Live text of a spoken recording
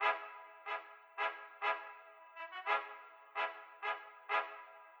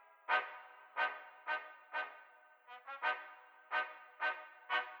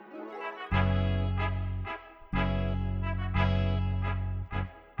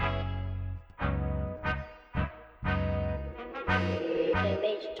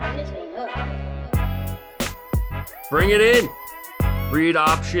turn this thing up. Bring it in. Read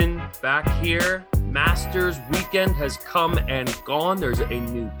option back here. Masters weekend has come and gone. There's a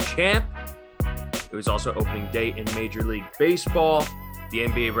new champ. It was also opening day in Major League Baseball. The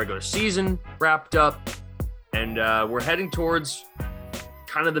NBA regular season wrapped up. And we're heading towards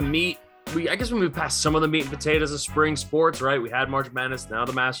kind of the meat. I guess we moved past some of the meat and potatoes of spring sports, right? We had March Madness. Now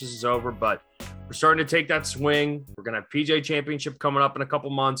the Masters is over, but we're starting to take that swing. We're going to have PGA Championship coming up in a couple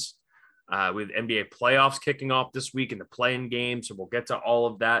months with NBA playoffs kicking off this week and the play-in game. So we'll get to all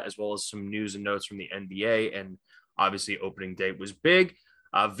of that as well as some news and notes from the NBA. And obviously opening day was big.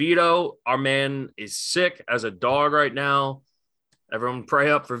 Vito, our man, is sick as a dog right now. Everyone pray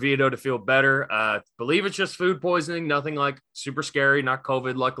up for Vito to feel better. Believe it's just food poisoning, nothing like super scary, not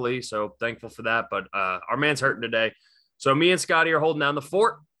COVID, luckily. So thankful for that. But our man's hurting today. So me and Scotty are holding down the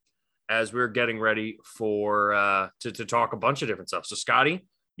fort as we're getting ready for to talk a bunch of different stuff. So Scotty,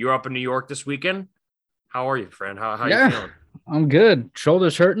 you're up in New York this weekend. How are you, friend? How you feeling? I'm good.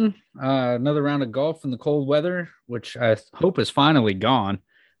 Shoulders hurting. Another round of golf in the cold weather, which I hope is finally gone.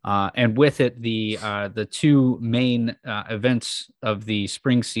 And with it, the two main events of the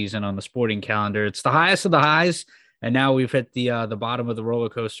spring season on the sporting calendar. It's the highest of the highs, and now we've hit the bottom of the roller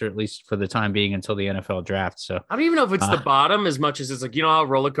coaster, at least for the time being, until the NFL draft. So I don't even know if it's the bottom as much as it's like, you know how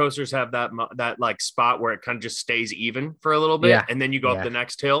roller coasters have that like spot where it kind of just stays even for a little bit, and then you go up the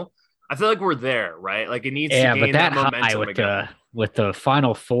next hill. I feel like we're there, right? Like it needs to gain that momentum again. With the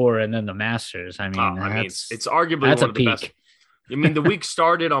Final Four and then the Masters. I mean, it's arguably one of the best. I mean, the week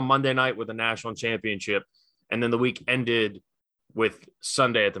started on Monday night with a national championship, and then the week ended with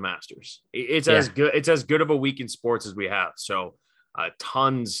Sunday at the Masters. It's as good. It's as good of a week in sports as we have. So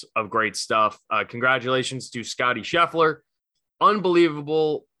tons of great stuff. Congratulations to Scottie Scheffler.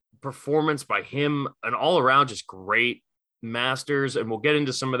 Unbelievable performance by him, and all around just great Masters. And we'll get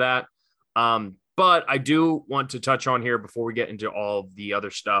into some of that. But I do want to touch on here before we get into all the other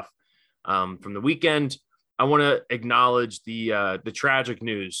stuff from the weekend. I want to acknowledge the tragic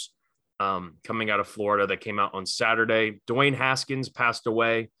news coming out of Florida that came out on Saturday. Dwayne Haskins passed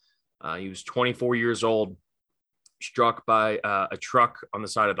away. He was 24 years old, struck by a truck on the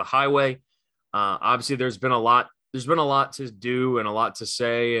side of the highway. Obviously, there's been a lot to do and a lot to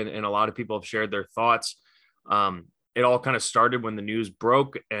say, and a lot of people have shared their thoughts. It all kind of started when the news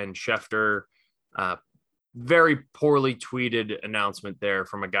broke, and Schefter very poorly tweeted announcement there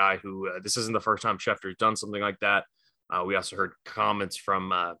from a guy who this isn't the first time Schefter's done something like that. We also heard comments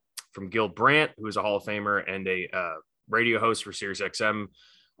from Gil Brandt, who is a Hall of Famer and a radio host for SiriusXM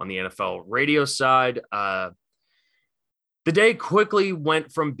on the NFL radio side. The day quickly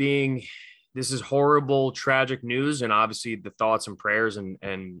went from being this is horrible, tragic news, and obviously the thoughts and prayers and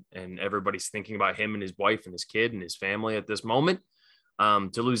everybody's thinking about him and his wife and his kid and his family at this moment.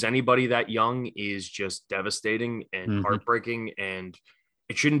 To lose anybody that young is just devastating and heartbreaking, and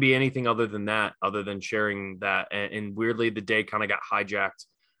it shouldn't be anything other than that, other than sharing that. And weirdly, the day kind of got hijacked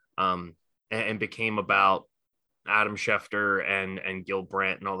and became about Adam Schefter and Gil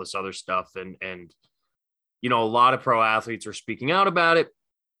Brandt and all this other stuff. And you know, a lot of pro athletes are speaking out about it,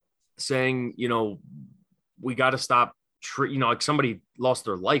 saying, you know, we got to stop. Like somebody lost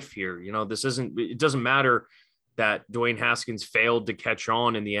their life here. You know, it doesn't matter that Dwayne Haskins failed to catch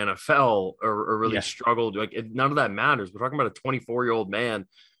on in the NFL or really struggled. Like none of that matters. We're talking about a 24-year-old man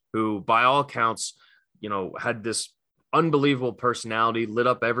who, by all accounts, you know, had this unbelievable personality, lit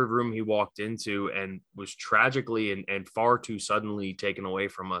up every room he walked into, and was tragically and far too suddenly taken away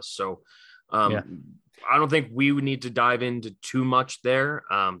from us. So I don't think we would need to dive into too much there.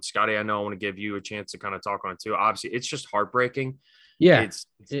 Scotty, I know I want to give you a chance to kind of talk on it too. Obviously, it's just heartbreaking. Yeah, it's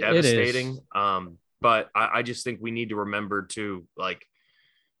devastating. But I just think we need to remember to, like,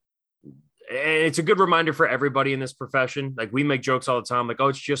 and it's a good reminder for everybody in this profession. Like, we make jokes all the time, like, oh,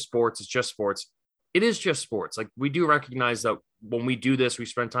 it's just sports. It's just sports. It is just sports. Like, we do recognize that when we do this, we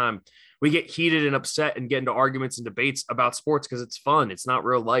spend time, we get heated and upset and get into arguments and debates about sports because it's fun. It's not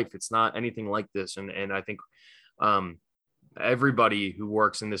real life. It's not anything like this. And I think everybody who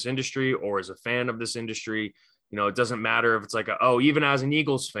works in this industry or is a fan of this industry, you know, it doesn't matter if it's like, even as an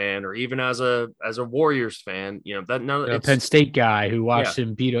Eagles fan or even as a Warriors fan, you know, that none. A Penn State guy who watched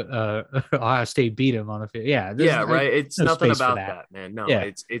him beat Ohio State beat him on the field. Yeah, right. It's nothing about that, man. No,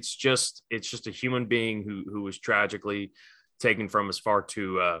 it's just a human being who was tragically taken from us far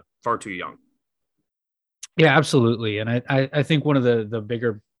too young. Yeah, absolutely. And I think one of the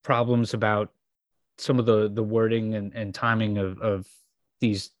bigger problems about some of the wording and timing of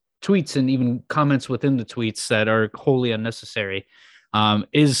these tweets and even comments within the tweets that are wholly unnecessary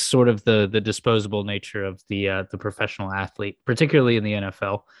is sort of the disposable nature of the professional athlete, particularly in the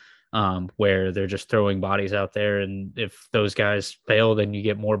NFL, where they're just throwing bodies out there, and if those guys fail, then you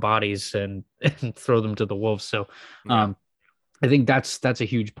get more bodies and throw them to the wolves. So I think that's a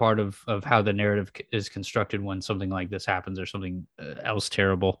huge part of how the narrative is constructed when something like this happens or something else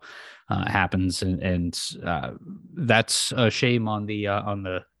terrible happens, and that's a shame on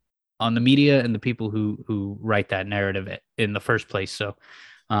the media and the people who write that narrative in the first place. So,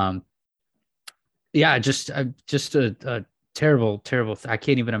 just a terrible. I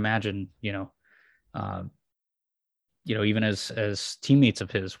can't even imagine, even as teammates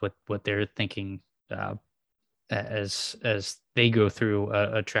of his, what they're thinking as they go through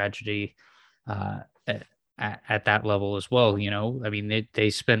a tragedy at that level as well. I mean, they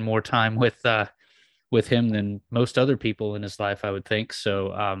spend more time with him than most other people in his life, I would think.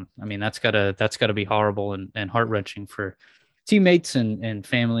 So, I mean, that's gotta be horrible and heart-wrenching for teammates and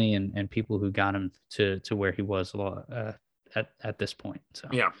family and people who got him to where he was at this point. So,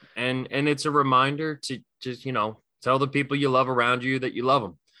 yeah. And it's a reminder to just, tell the people you love around you that you love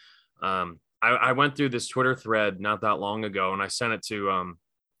them. I went through this Twitter thread not that long ago, and I sent it to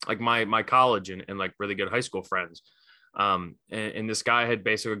like my college and like really good high school friends. And this guy had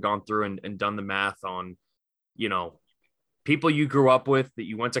basically gone through and done the math on, people you grew up with, that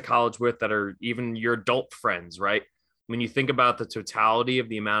you went to college with, that are even your adult friends, right? When you think about the totality of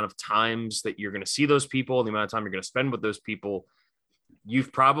the amount of times that you're going to see those people, the amount of time you're going to spend with those people,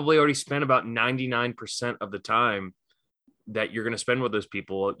 you've probably already spent about 99% of the time that you're going to spend with those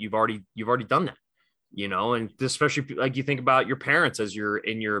people. You've already done that, and especially like you think about your parents as you're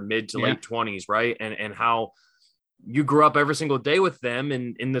in your mid to late 20s, right? And how you grew up every single day with them,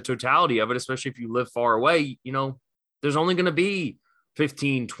 and in the totality of it, especially if you live far away, there's only going to be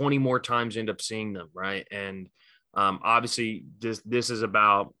 15, 20 more times you end up seeing them. Right. And obviously this is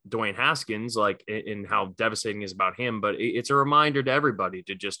about Dwayne Haskins, like, and how devastating it is about him, but it's a reminder to everybody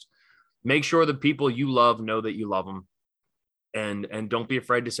to just make sure the people you love know that you love them. And don't be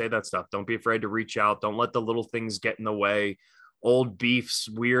afraid to say that stuff. Don't be afraid to reach out. Don't let the little things get in the way. Old beefs,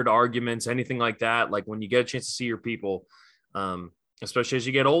 weird arguments, anything like that. Like, when you get a chance to see your people, especially as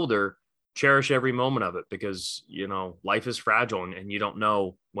you get older, cherish every moment of it, because, life is fragile and you don't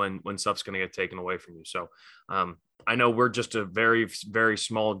know when stuff's going to get taken away from you. So I know we're just a very, very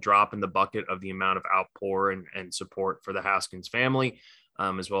small drop in the bucket of the amount of outpour and support for the Haskins family,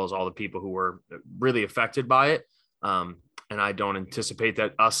 as well as all the people who were really affected by it. And I don't anticipate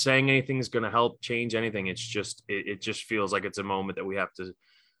that us saying anything is going to help change anything. It's just, it just feels like it's a moment that we have to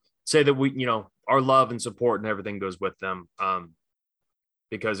say that we, our love and support and everything goes with them.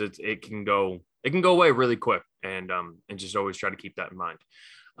 Because it can go away really quick, and just always try to keep that in mind.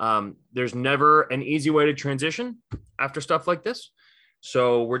 There's never an easy way to transition after stuff like this.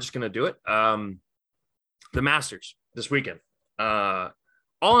 So we're just going to do it. The Masters this weekend, all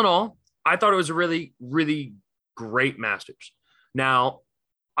in all, I thought it was a really, really great Masters. Now,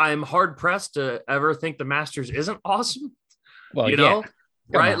 I'm hard pressed to ever think the Masters isn't awesome. Well,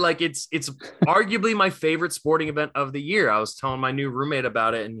 right? Like, it's arguably my favorite sporting event of the year. I was telling my new roommate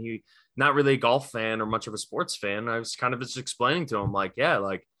about it, and he, not really a golf fan or much of a sports fan. I was kind of just explaining to him, like, yeah,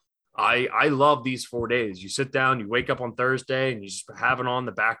 like I love these 4 days. You sit down, you wake up on Thursday, and you just have it on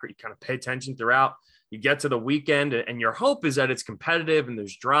the back. You kind of pay attention throughout. You get to the weekend, and your hope is that it's competitive and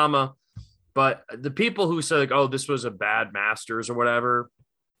there's drama. But the people who say, like, oh, this was a bad Masters or whatever,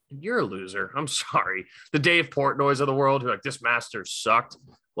 you're a loser. I'm sorry. The Dave Portnoys of the world who like, this Masters sucked.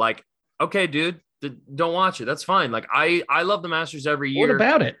 Like, okay, dude, don't watch it. That's fine. Like, I love the Masters every year. What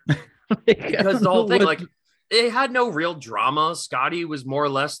about it? Because the whole thing, like, it had no real drama. Scotty was more or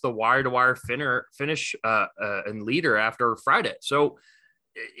less the wire-to-wire finish and leader after Friday. So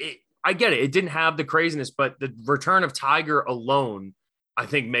I get it. It didn't have the craziness, but the return of Tiger alone, I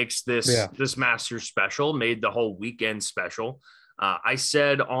think, makes this Masters special, made the whole weekend special. I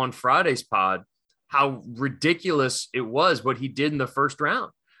said on Friday's pod how ridiculous it was what he did in the first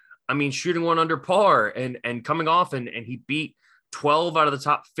round. I mean, shooting one under par and coming off and he beat 12 out of the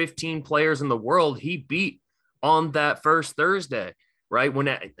top 15 players in the world. He beat on that first Thursday, right? When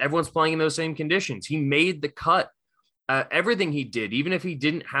everyone's playing in those same conditions, he made the cut. Everything he did, even if he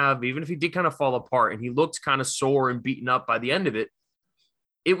did kind of fall apart and he looked kind of sore and beaten up by the end of it,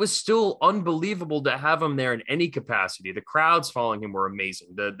 it was still unbelievable to have him there in any capacity. The crowds following him were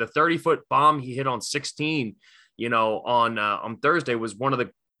amazing. The 30-foot bomb he hit on 16, on Thursday was one of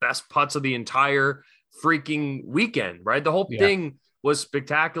the best putts of the entire freaking weekend, right? The whole thing was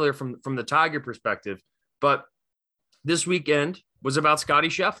spectacular from the Tiger perspective. But this weekend was about Scottie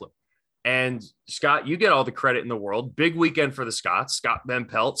Scheffler. And Scott, you get all the credit in the world. Big weekend for the Scots. Scott Van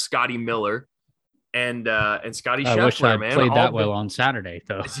Pelt, Scotty Miller, and Scottie Scheffler. I wish I man, played that well on Saturday,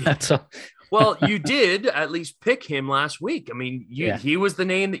 though. That's all. Well, you did at least pick him last week. I mean, he was the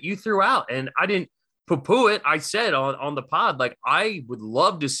name that you threw out, and I didn't poo-poo it. I said on the pod, like, I would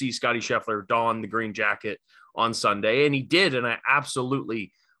love to see Scottie Scheffler don the green jacket on Sunday, and he did, and I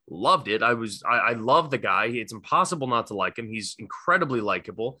absolutely loved it. I love the guy. It's impossible not to like him. He's incredibly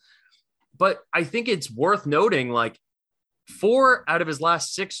likable. But I think it's worth noting, like, 4 out of his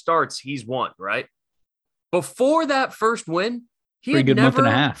last 6 starts, he's won, right? Before that first win, month and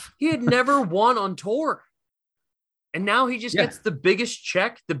a half. He had never won on tour. And now he just gets the biggest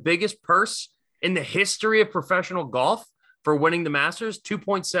check, the biggest purse in the history of professional golf for winning the Masters.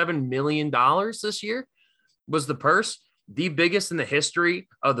 $2.7 million this year was the purse, the biggest in the history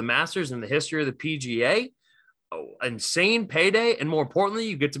of the Masters and the history of the PGA. Insane payday, and more importantly,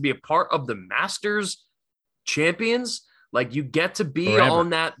 you get to be a part of the Masters champions. Like, you get to be forever on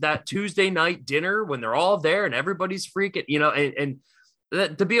that Tuesday night dinner when they're all there and everybody's freaking, and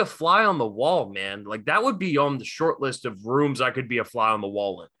that, to be a fly on the wall, man, like, that would be on the short list of rooms I could be a fly on the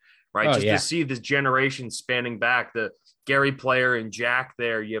wall in, right? To see this generation spanning back, the Gary Player and Jack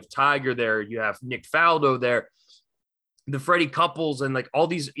there, you have Tiger there, you have Nick Faldo there, the Freddie Couples, and like all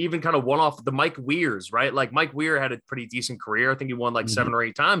these even kind of one-off, the Mike Weirs, right? Like, Mike Weir had a pretty decent career. I think he won like 7 or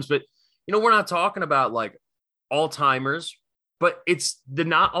 8 times, but we're not talking about like all-timers, but it's the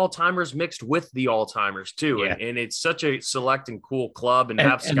not all-timers mixed with the all-timers too. Yeah. And it's such a select and cool club, and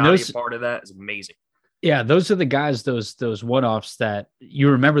have Scotty a part of that is amazing. Yeah, those are the guys, those one-offs that you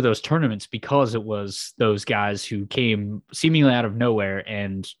remember those tournaments because it was those guys who came seemingly out of nowhere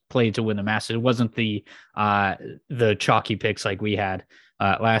and played to win the Masters. It wasn't the chalky picks like we had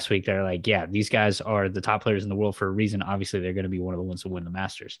last week. They're like, yeah, these guys are the top players in the world for a reason. Obviously, they're going to be one of the ones to win the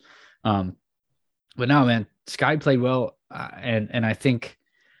Masters. But no, man, Sky played well, and I think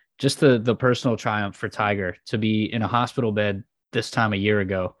just the personal triumph for Tiger to be in a hospital bed this time a year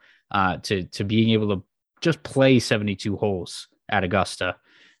ago, to being able to just play 72 holes at Augusta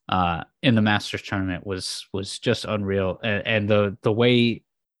in the Masters tournament was just unreal. And the way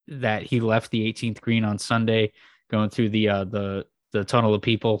that he left the 18th green on Sunday, going through the tunnel of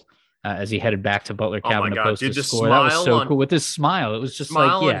people as he headed back to Butler Cabin to post his score. That was so cool with his smile. It was just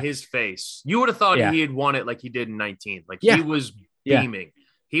smile like, on his face. You would have thought he had won it like he did in 19. Like, he was beaming.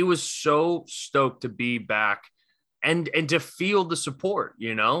 He was so stoked to be back and to feel the support,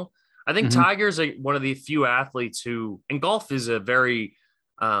 I think Tiger's one of the few athletes who, and golf is a very,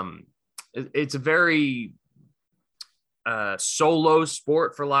 it's a very solo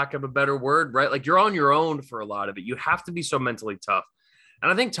sport, for lack of a better word, right? Like, you're on your own for a lot of it. You have to be so mentally tough.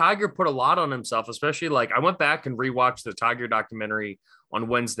 And I think Tiger put a lot on himself, especially, like, I went back and rewatched the Tiger documentary on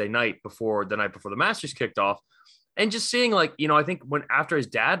Wednesday night the night before the Masters kicked off. And just seeing, like, I think after his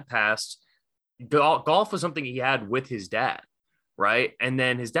dad passed, golf was something he had with his dad. Right. And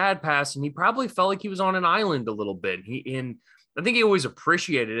then his dad passed, and he probably felt like he was on an island a little bit. And I think he always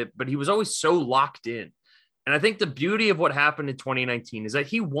appreciated it, but he was always so locked in. And I think the beauty of what happened in 2019 is that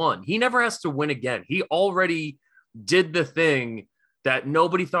he won. He never has to win again. He already did the thing that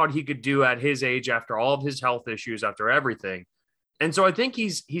nobody thought he could do at his age, after all of his health issues, after everything. And so I think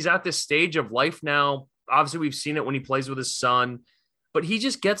he's at this stage of life now. Obviously, we've seen it when he plays with his son, but he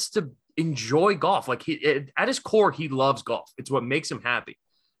just gets to enjoy golf. Like, at his core, he loves golf. It's what makes him happy,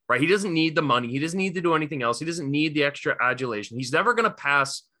 right? He doesn't need the money. He doesn't need to do anything else. He doesn't need the extra adulation. He's never going to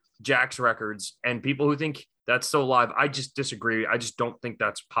pass Jack's records, and people who think that's still alive, I just disagree. I just don't think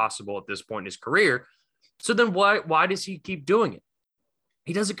that's possible at this point in his career. So then why does he keep doing it?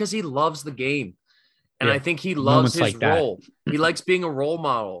 He does it because he loves the game. And I think he loves his role. He likes being a role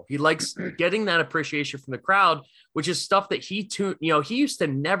model. He likes getting that appreciation from the crowd, which is stuff that he used to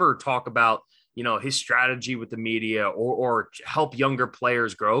never talk about, his strategy with the media or help younger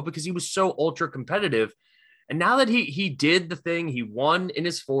players grow, because he was so ultra competitive. And now that he did the thing, he won in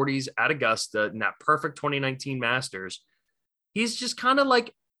his 40s at Augusta in that perfect 2019 Masters. He's just kind of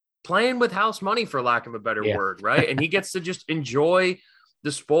like playing with house money, for lack of a better word, right? And he gets to just enjoy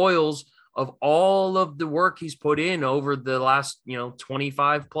the spoils of all of the work he's put in over the last,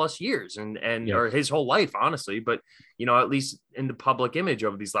 25 plus years or his whole life, honestly. But, at least in the public image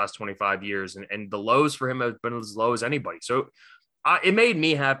over these last 25 years, and the lows for him have been as low as anybody. So it made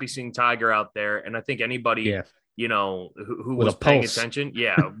me happy seeing Tiger out there. And I think anybody, who was paying attention,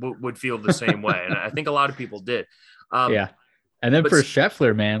 would feel the same way. And I think a lot of people did. And then for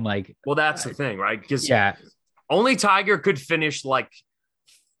Scheffler, man, like, well, that's the thing, right? Because only Tiger could finish like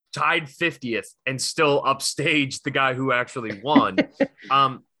tied 50th and still upstaged the guy who actually won.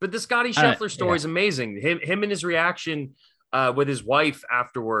 But the Scottie Scheffler story is amazing. Him and his reaction with his wife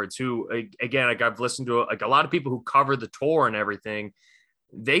afterwards, who, again, like I've listened to like a lot of people who cover the tour and everything.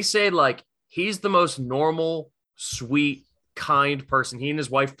 They say like he's the most normal, sweet, kind person. He and his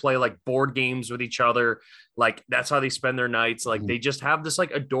wife play like board games with each other. Like that's how they spend their nights. Like they just have this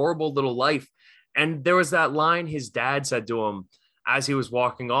like adorable little life. And there was that line his dad said to him as he was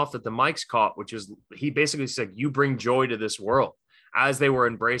walking off that the mics caught, which is he basically said, "You bring joy to this world." As they were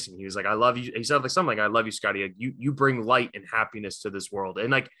embracing, he was like, "I love you." He said like something like, "I love you, Scotty. Like, you bring light and happiness to this world."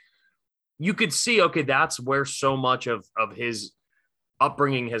 And like you could see, okay, that's where so much of his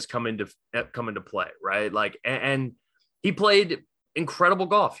upbringing has come into play, right? Like, and he played incredible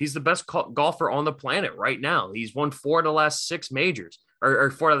golf. He's the best golfer on the planet right now. He's won 4 of the last 6 majors,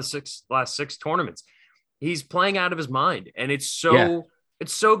 or 4 out of the last 6 tournaments. He's playing out of his mind, and it's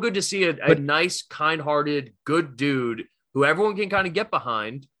so good to see a nice, kind-hearted, good dude who everyone can kind of get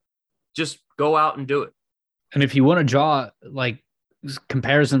behind, just go out and do it. And if you want to draw like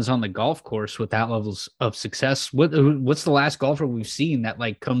comparisons on the golf course with that levels of success, what's the last golfer we've seen that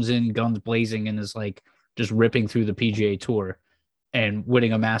like comes in guns blazing and is like just ripping through the PGA Tour and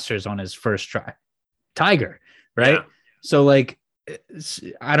winning a Masters on his first try? Tiger, right? Yeah. So like,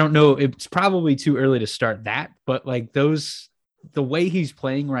 I don't know. It's probably too early to start that, but like the way he's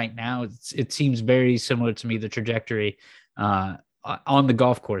playing right now, it seems very similar to me, the trajectory on the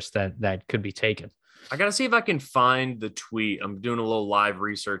golf course that could be taken. I got to see if I can find the tweet. I'm doing a little live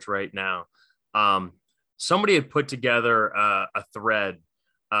research right now. Somebody had put together a thread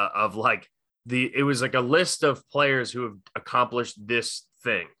of like it was like a list of players who have accomplished this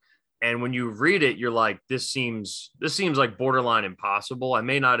thing. And when you read it, you're like, this seems like borderline impossible. I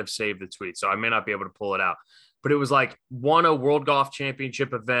may not have saved the tweet, so I may not be able to pull it out. But it was like won a World Golf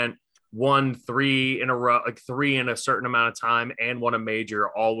Championship event, won 3 in a row, like 3 in a certain amount of time, and won a major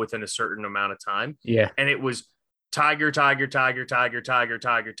all within a certain amount of time. Yeah. And it was Tiger, Scottie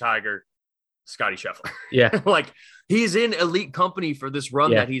Scheffler. Yeah. Like he's in elite company for this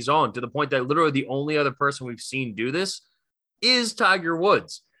run that he's on, to the point that literally the only other person we've seen do this is Tiger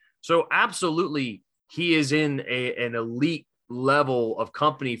Woods. So absolutely he is in an elite level of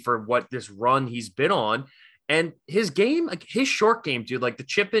company for what this run he's been on. And his game, like his short game, dude, like the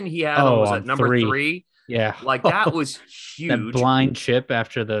chip in he had was at number 3. Yeah. Like that was huge. That blind chip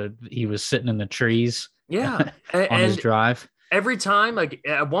after he was sitting in the trees. Yeah. on his drive. Every time, like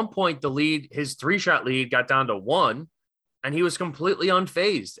at one point, his 3-shot lead got down to 1, and he was completely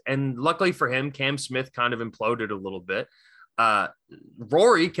unfazed. And luckily for him, Cam Smith kind of imploded a little bit.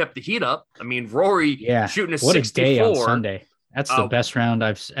 Rory kept the heat up. I mean, Rory shooting a 64. What a day on Sunday. That's the best round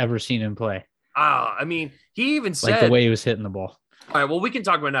I've ever seen him play. I mean, he even said, like the way he was hitting the ball. All right, well, we can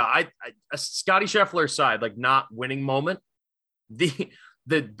talk about now. A Scottie Scheffler side, like not winning moment.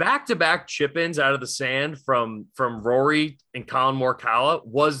 The back-to-back chip-ins out of the sand from Rory and Colin Morikawa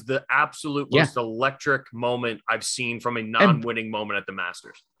was the absolute most electric moment I've seen from a non-winning moment at the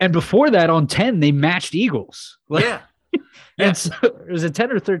Masters. And before that, on 10, they matched eagles. Yeah. And so, it was a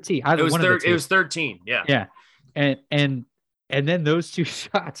 10 or 13. It was 13. Yeah. Yeah. And then those 2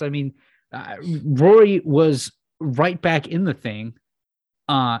 shots. I mean, Rory was right back in the thing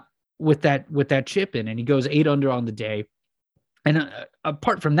with that chip in, and he goes 8 under on the day. And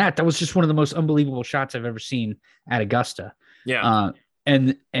apart from that, that was just one of the most unbelievable shots I've ever seen at Augusta. Yeah.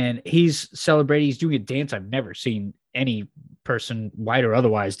 And he's celebrating. He's doing a dance I've never seen any person, white or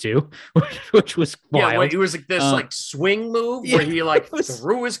otherwise, do, which was wild. Yeah, it was like this like swing move where he like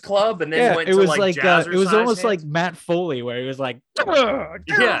threw his club and then went to like jazzercise it was almost hands. like Matt Foley, where he was like,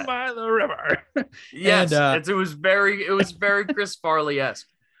 down by the river. Yes, and, it was very Chris Farley-esque.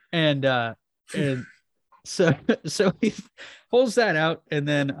 And so he pulls that out, and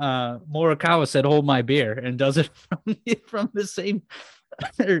then Morikawa said, "Hold my beer," and does it from the same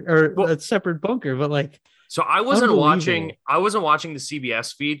or a separate bunker, but like. So I wasn't watching the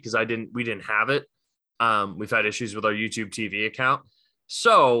CBS feed because we didn't have it. We've had issues with our YouTube TV account.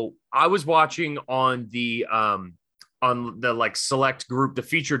 So I was watching on the like select group, the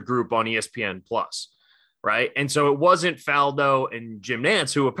featured group on ESPN Plus. Right. And so it wasn't Faldo and Jim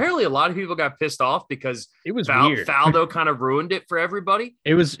Nantz, who apparently a lot of people got pissed off because it was weird. Faldo kind of ruined it for everybody.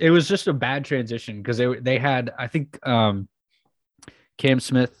 It was just a bad transition because they had, I think, Cam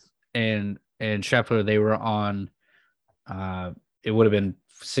Smith and Scheffler, they were on, it would have been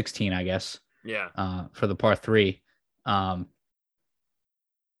 16, I guess. Yeah. For the par 3.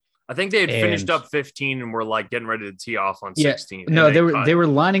 I think they had finished up 15 and were like getting ready to tee off on 16. No, they were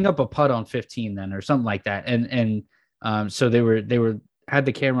lining up a putt on 15 then, or something like that. And so they were had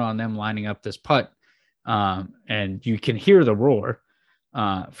the camera on them lining up this putt, and you can hear the roar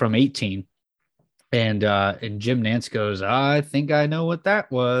from 18. And Jim Nantz goes, I think I know what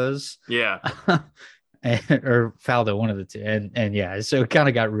that was. Yeah. Or Faldo, one of the two. And yeah, so it kind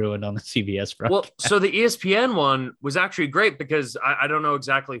of got ruined on the CBS broadcast. Well, so the ESPN one was actually great because I don't know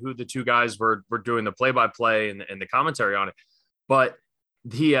exactly who the two guys were doing the play-by-play and the commentary on it, but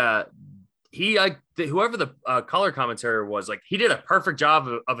whoever the color commentator was, like, he did a perfect job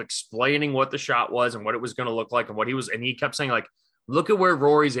of explaining what the shot was and what it was going to look like and what and he kept saying, like, look at where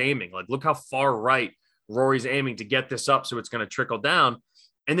Rory's aiming. Like, look how far right Rory's aiming to get this up so it's going to trickle down.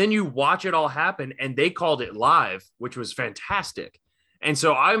 And then you watch it all happen, and they called it live, which was fantastic. And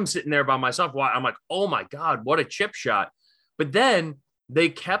so I'm sitting there by myself. I'm like, oh, my God, what a chip shot. But then they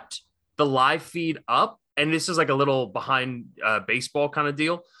kept the live feed up, and this is like a little behind baseball kind of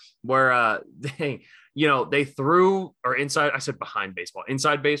deal where they threw or inside. I said behind baseball,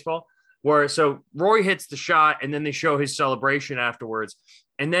 inside baseball. Where so Rory hits the shot and then they show his celebration afterwards.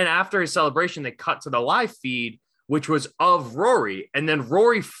 And then after his celebration, they cut to the live feed, which was of Rory. And then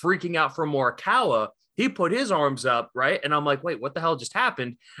Rory freaking out for Morikawa. He put his arms up, right? And I'm like, wait, what the hell just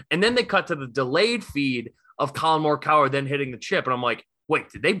happened? And then they cut to the delayed feed of Colin Morikawa then hitting the chip. And I'm like,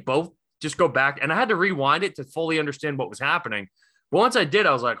 wait, did they both just go back? And I had to rewind it to fully understand what was happening. But once I did,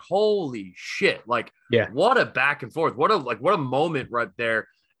 I was like, holy shit. Like, yeah, what a back and forth. What a moment right there.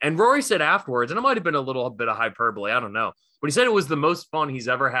 And Rory said afterwards, and it might have been a little bit of hyperbole, I don't know, but he said it was the most fun he's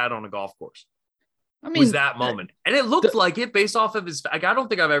ever had on a golf course. I mean, was that moment. And it looked like it based off of his, like, I don't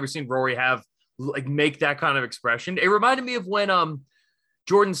think I've ever seen Rory make that kind of expression. It reminded me of when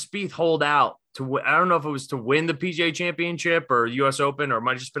Jordan Spieth holed out I don't know if it was to win the PGA Championship or US Open, or it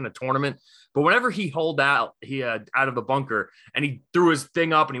might have just been a tournament. But whenever he holed out, he had out of the bunker and he threw his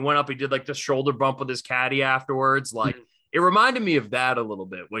thing up and he went up, he did like the shoulder bump with his caddy afterwards. Like, it reminded me of that a little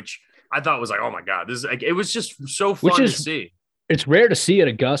bit, which I thought was like, oh my God, this is like, it was just so fun to see. It's rare to see at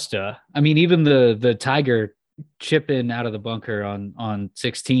Augusta. I mean, even the Tiger chip in out of the bunker on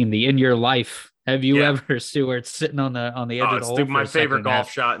 16, the in your life. Have you ever, Stuart, sitting on the edge of the hole? It's my favorite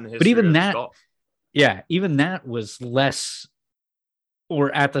golf shot in the history. But even that, golf. Yeah, even that was less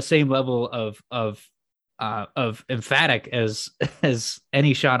or at the same level of emphatic as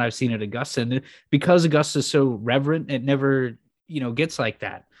any shot I've seen at Augusta. And because Augusta's so reverent, it never, gets like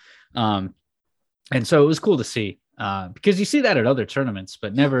that. And so it was cool to see because you see that at other tournaments,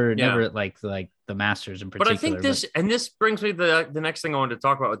 but never at like the Masters in particular. But I think this brings me to the next thing I wanted to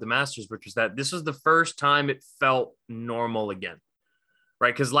talk about with the Masters, which was that this was the first time it felt normal again.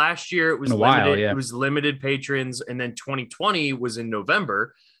 Right. Because last year it was it was limited patrons. And then 2020 was in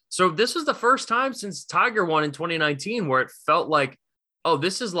November. So this was the first time since Tiger won in 2019 where it felt like, oh,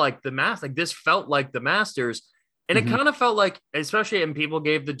 this is like the this felt like the Masters. And it kind of felt like, especially, and people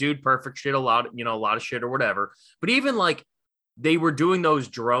gave the dude perfect shit, a lot of shit or whatever. But even like they were doing those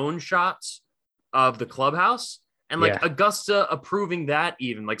drone shots of the clubhouse and like Augusta approving that,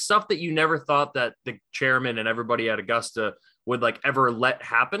 even like stuff that you never thought that the chairman and everybody at Augusta would like ever let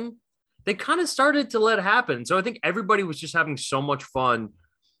happen. They kind of started to let happen. So I think everybody was just having so much fun.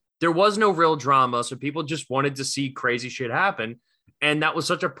 There was no real drama. So people just wanted to see crazy shit happen. And that was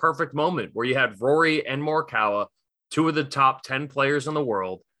such a perfect moment where you had Rory and Morikawa, two of the top 10 players in the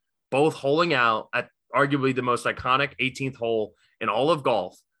world, both holing out at arguably the most iconic 18th hole in all of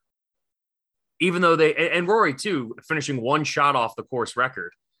golf. Even though and Rory too, finishing one shot off the course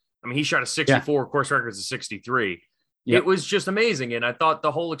record. I mean, he shot a 64, course record is a 63. Yep. It was just amazing. And I thought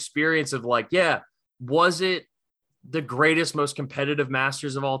the whole experience of like, was it the greatest, most competitive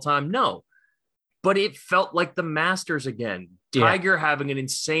Masters of all time? No, but it felt like the Masters again. Tiger having an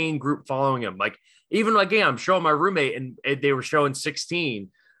insane group following him. Like, even like, I'm showing my roommate and they were showing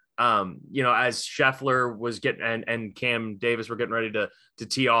 16, as Scheffler was getting, and Cam Davis were getting ready to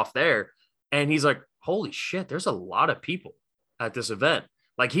tee off there. And he's like, holy shit, there's a lot of people at this event.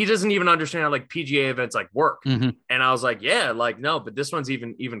 Like, he doesn't even understand how like PGA events like work. Mm-hmm. And I was like, no, but this one's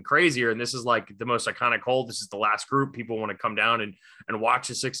even crazier. And this is like the most iconic hole. This is the last group. People want to come down and watch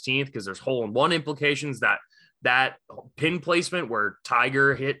the 16th because there's hole-in-one implications, that pin placement where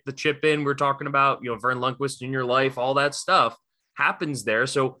Tiger hit the chip in. We're talking about, Vern Lundquist in your life, all that stuff happens there.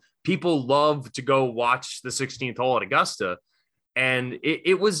 So people love to go watch the 16th hole at Augusta. And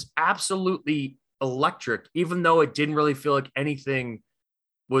it was absolutely electric, even though it didn't really feel like anything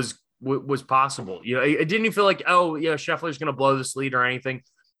was possible. It didn't even feel like, Scheffler's going to blow this lead or anything.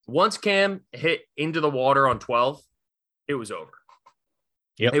 Once Cam hit into the water on 12, it was over.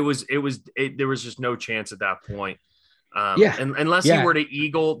 Yep. There was just no chance at that point. And unless he were to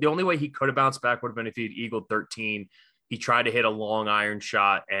eagle, the only way he could have bounced back would have been if he'd eagled 13. he tried to hit a long iron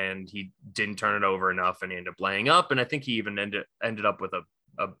shot and he didn't turn it over enough and ended up laying up. And I think he even ended up with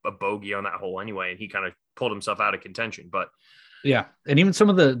a bogey on that hole anyway. And he kind of pulled himself out of contention. But yeah. And even some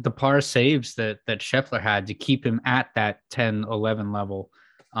of the par saves that Scheffler had to keep him at that 10, 11 level.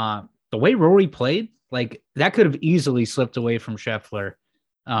 The way Rory played, like that could have easily slipped away from Scheffler.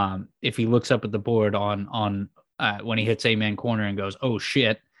 If he looks up at the board on when he hits A-man corner and goes, oh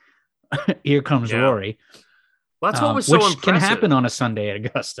shit, here comes Rory. Well, that's what was so which impressive. Can happen on a Sunday at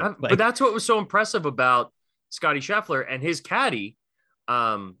Augusta. But that's what was so impressive about Scottie Scheffler and his caddy.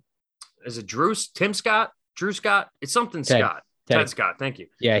 Is it Drew Scott? It's something Scott. Ted Scott. Thank you.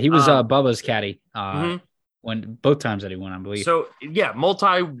 Yeah, he was Bubba's caddy when both times that he won, I believe. So yeah,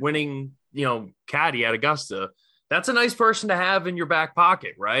 multi-winning, caddy at Augusta. That's a nice person to have in your back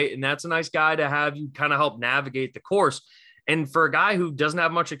pocket, right? And that's a nice guy to have you kind of help navigate the course. And for a guy who doesn't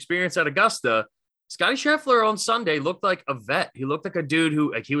have much experience at Augusta, Scottie Scheffler on Sunday looked like a vet. He looked like a dude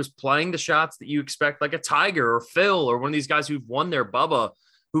who, like, he was playing the shots that you expect, like a Tiger or Phil or one of these guys who've won their Bubba,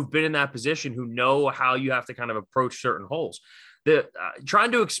 who've been in that position, who know how you have to kind of approach certain holes.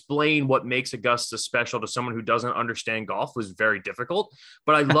 Trying to explain what makes Augusta special to someone who doesn't understand golf was very difficult,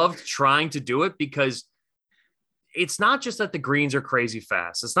 but I loved trying to do it because it's not just that the greens are crazy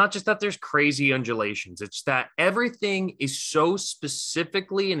fast. It's not just that there's crazy undulations. It's that everything is so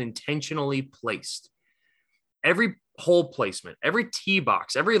specifically and intentionally placed. Every hole placement, every tee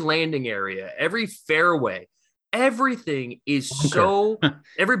box, every landing area, every fairway, everything is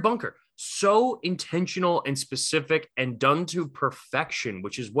every bunker, so intentional and specific and done to perfection,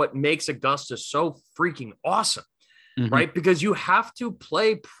 which is what makes Augusta so freaking awesome, right? Because you have to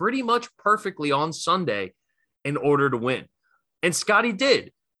play pretty much perfectly on Sunday in order to win. And Scotty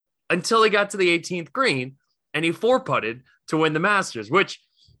did until he got to the 18th green and he 4-putted to win the Masters, which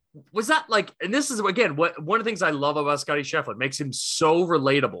was that like, and this is again, one of the things I love about Scottie Scheffler, makes him so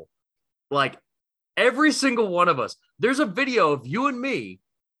relatable. Like every single one of us, there's a video of you and me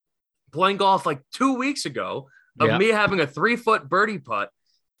playing golf like 2 weeks ago of me having a 3-foot birdie putt.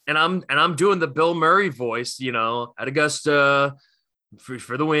 And I'm doing the Bill Murray voice, at Augusta,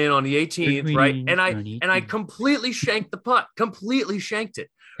 for the win on the 18th, right? And I completely shanked the putt, it,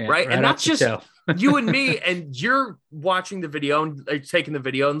 right? And that's just you and me, and you're watching the video and taking the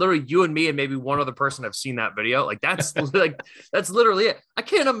video, and literally you and me and maybe one other person have seen that video. Like that's that's literally it. I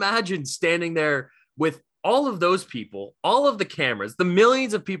can't imagine standing there with all of those people, all of the cameras, the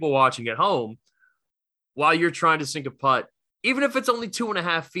millions of people watching at home while you're trying to sink a putt, even if it's only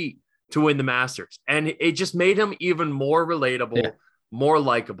 2.5 feet to win the Masters. And it just made him even more relatable. More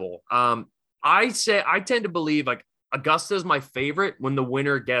likable. I tend to believe like Augusta is my favorite when the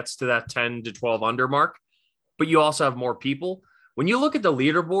winner gets to that 10 to 12 under mark, but you also have more people. When you look at the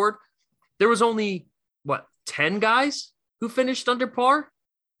leaderboard, there was only 10 guys who finished under par?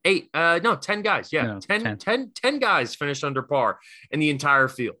 10 guys. Yeah. No, 10 guys finished under par in the entire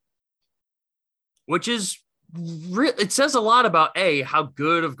field, which is it says a lot about how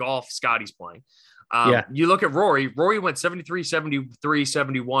good of golf Scotty's playing. You look at Rory went 73, 73,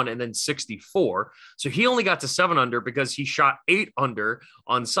 71, and then 64. So he only got to 7 under because he shot 8 under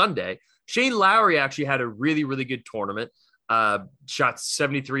on Sunday. Shane Lowry actually had a really, really good tournament, shot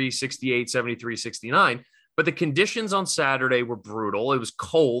 73, 68, 73, 69. But the conditions on Saturday were brutal. It was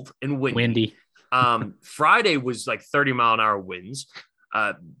cold and windy. Friday was like 30-mile-an-hour winds.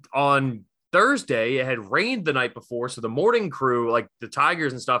 On Thursday, it had rained the night before, so the morning crew, like the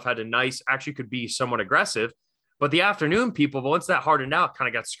Tigers and stuff, actually could be somewhat aggressive. But the afternoon people, once that hardened out, kind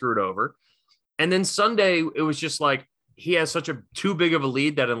of got screwed over. And then Sunday, it was just like he has such a too big of a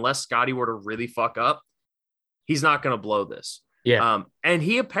lead that unless Scotty were to really fuck up, he's not going to blow this. Yeah. And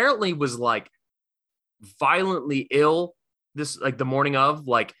he apparently was like violently ill the morning of,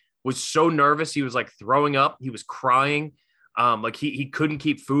 like was so nervous. He was like throwing up. He was crying. Like he couldn't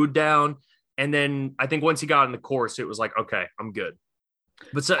keep food down. And then I think once he got in the course, it was like, okay, I'm good.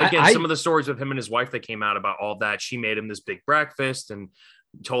 But so, again, some of the stories with him and his wife that came out about all that, she made him this big breakfast and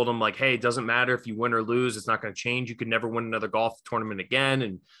told him like, hey, it doesn't matter if you win or lose. It's not going to change. You could never win another golf tournament again.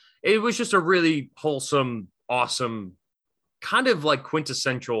 And it was just a really wholesome, awesome, kind of like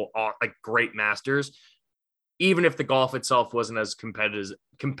quintessential, like great Masters, even if the golf itself wasn't as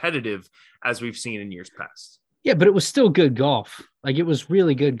competitive as we've seen in years past. Yeah, but it was still good golf. Like it was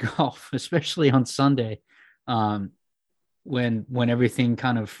really good golf, especially on Sunday, when everything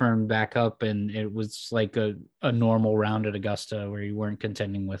kind of firmed back up and it was like a normal round at Augusta where you weren't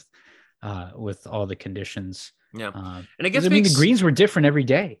contending with all the conditions. Yeah, and it gets the greens were different every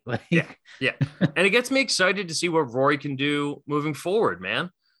day. Yeah, and it gets me excited to see what Rory can do moving forward,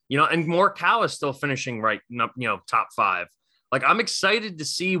 man. and Morikawa is still finishing top 5. Like, I'm excited to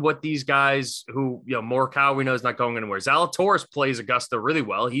see what these guys who, Morikawa, we know is not going anywhere. Zalatoris plays Augusta really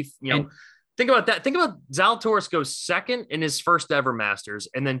well. Think about that. Think about Zalatoris goes second in his first ever Masters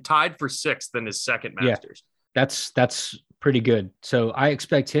and then tied for 6th in his second Masters. Yeah, that's pretty good. So I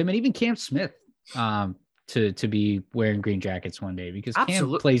expect him and even Cam Smith to be wearing green jackets one day, because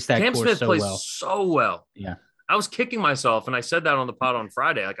Cam plays that Cam course Smith so plays well. so well. Yeah. I was kicking myself, and I said that on the pod on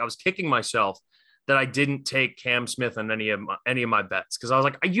Friday. Like, I was kicking myself that I didn't take Cam Smith on any of my bets, because I was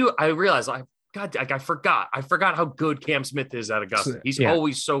like, I realized, I forgot how good Cam Smith is at Augusta. He's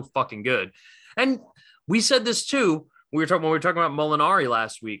always so fucking good. And we said this too. When we were talking about Molinari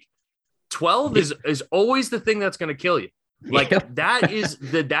last week. 12 is always the thing that's going to kill you. Like, that is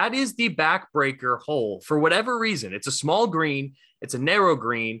the backbreaker hole for whatever reason. It's a small green. It's a narrow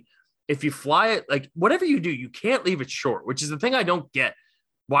green. If you fly it, like, whatever you do, you can't leave it short, which is the thing I don't get.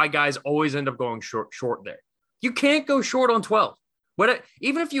 Why guys always end up going short there. You can't go short on 12.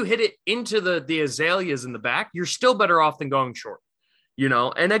 Even if you hit it into the azaleas in the back, you're still better off than going short,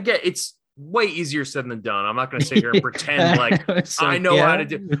 and again, it's way easier said than done. I'm not going to sit here and pretend like I know how to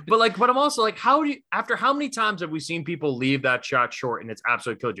do, but I'm also like, after how many times have we seen people leave that shot short and it's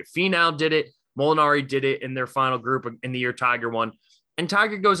absolutely killed you? Finau did it. Molinari did it in their final group in the year Tiger won. And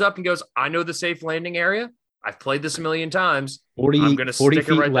Tiger goes up and goes, I know the safe landing area. I've played this a million times. 40 I'm going to stick feet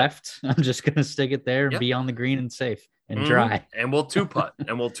it right left. I'm just going to stick it there and be on the green and safe and dry. And we'll two-putt.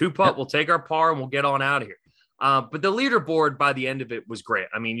 We'll take our par and we'll get on out of here. But the leaderboard by the end of it was great.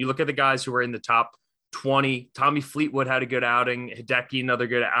 I mean, you look at the guys who were in the top 20. Tommy Fleetwood had a good outing. Hideki, another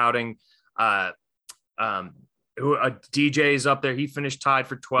good outing. DJ is up there. He finished tied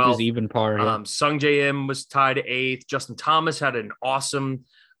for 12. It was even par. Yeah. Sung J M was tied 8th. Justin Thomas had an awesome.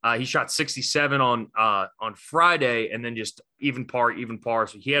 He shot 67 on Friday, and then just even par.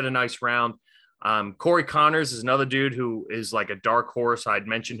 So he had a nice round. Corey Connors is another dude who is like a dark horse. I'd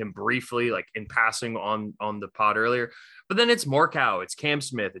mentioned him briefly, like in passing on the pod earlier. But then it's Morikawa, it's Cam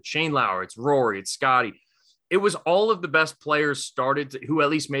Smith, it's Shane Lowry, it's Rory, it's Scotty. It was all of the best players who at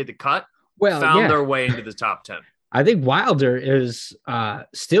least made the cut. Found their way into the top 10. I think Wilder is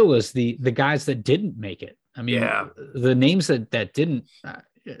still is the guys that didn't make it. I mean, the names that didn't,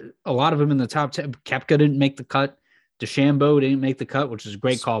 a lot of them in the top 10. Koepka didn't make the cut. DeChambeau didn't make the cut, which is a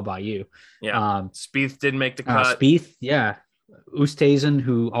great call by you. Yeah. Spieth didn't make the cut. Spieth, yeah. Oosthuizen,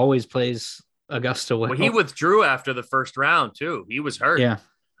 who always plays Augusta well. He withdrew after the first round too. He was hurt. Yeah.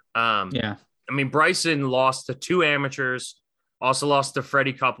 I mean, Bryson lost to 2 amateurs, also lost to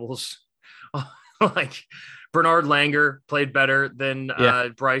Freddie Couples. Like, Bernard Langer played better than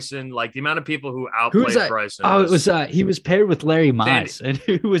Bryson. Like, the amount of people who outplayed Bryson. He was paired with Larry Mize, and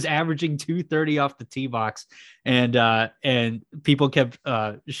who was averaging 230 off the tee box, and people kept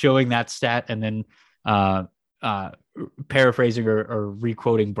showing that stat, and then paraphrasing or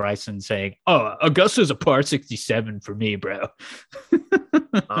requoting Bryson saying, "Oh, Augusta's a par 67 for me, bro."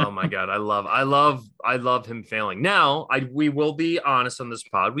 Oh my God, I love him failing. Now, we will be honest on this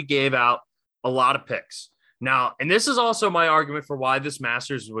pod. We gave out a lot of picks. Now, and this is also my argument for why this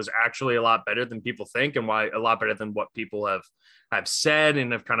Masters was actually a lot better than people think, and why a lot better than what people have said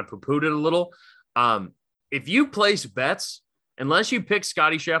and have kind of poo-pooed it a little. If you place bets, unless you pick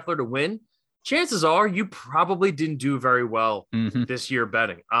Scottie Scheffler to win, chances are you probably didn't do very well this year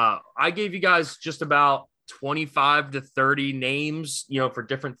betting. I gave you guys just about 25 to 30 names, for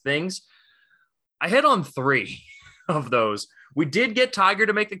different things. I hit on 3 of those. We did get Tiger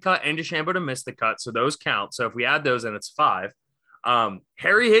to make the cut and DeChambeau to miss the cut, so those count. So if we add those in, it's 5.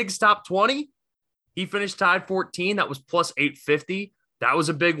 Harry Higgs top 20. He finished tied 14. That was plus 850. That was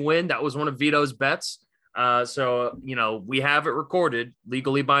a big win. That was one of Vito's bets. So we have it recorded,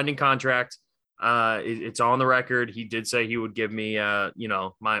 legally binding contract. It's on the record. He did say he would give me,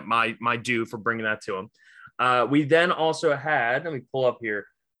 my due for bringing that to him. We then also had, let me pull up here,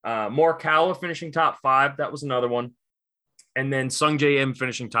 Morikawa finishing top 5. That was another one. And then Sung J M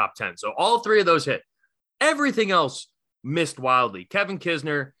finishing top 10. So all 3 of those hit. Everything else missed wildly. Kevin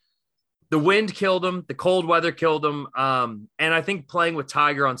Kisner, the wind killed him. The cold weather killed him. And I think playing with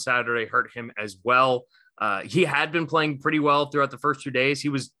Tiger on Saturday hurt him as well. He had been playing pretty well throughout the first 2 days. He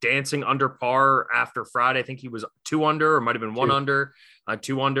was dancing under par after Friday. I think he was 2 under, or might have been 1 under,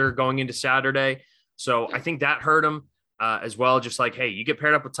 2 under going into Saturday. So I think that hurt him as well. Just like, hey, you get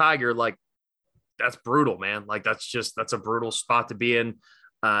paired up with Tiger, like, that's brutal, man. Like, that's a brutal spot to be in.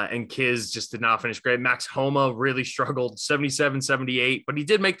 And Kiz just did not finish great. Max Homa really struggled, 77, 78, but he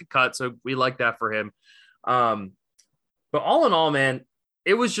did make the cut. So we like that for him. But all in all, man,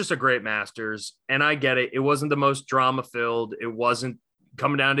 it was just a great Masters. And I get it. It wasn't the most drama filled. It wasn't,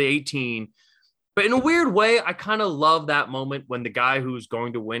 coming down to 18. But in a weird way, I kind of love that moment when the guy who's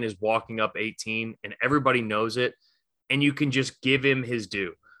going to win is walking up 18 and everybody knows it. And you can just give him his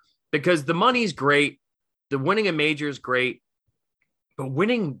due because the money's great. The winning a major is great, but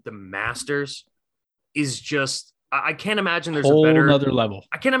winning the Masters is just, I can't imagine there's a better another level.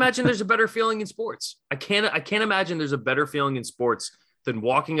 I can't imagine there's a better feeling in sports. I can't imagine there's a better feeling in sports than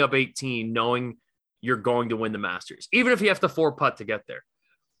walking up 18, knowing you're going to win the Masters, even if you have to 4-putt to get there.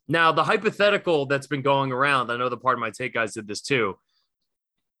 Now, the hypothetical that's been going around, I know the Part of My Take guys did this too.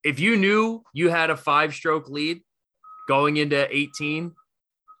 If you knew you had a 5-stroke lead going into 18,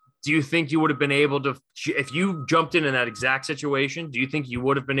 do you think you would have been able to, if you jumped in that exact situation, do you think you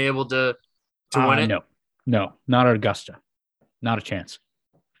would have been able to win it? No, not at Augusta. Not a chance.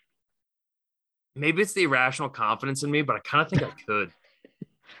 Maybe it's the irrational confidence in me, but I kind of think I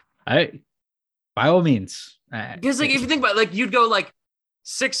could. By all means. Because like, if you think about it, like you'd go like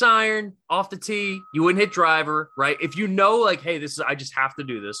 6-iron off the tee, you wouldn't hit driver, right? If you know, like, hey, I just have to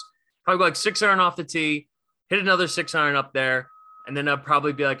do this. Probably go like 6-iron off the tee, hit another 6-iron up there, and then that'd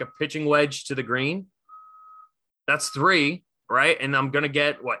probably be like a pitching wedge to the green. That's 3, right? And I'm gonna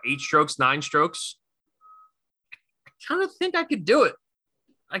get 8 strokes, 9 strokes. I kind of think I could do it.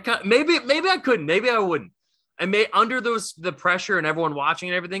 Maybe I couldn't, maybe I wouldn't. And under the pressure and everyone watching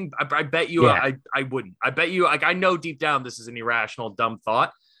and everything, I bet you I wouldn't. I bet you, like, I know deep down this is an irrational, dumb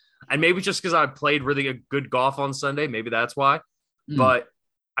thought. And maybe just because I played really a good golf on Sunday, maybe that's why. But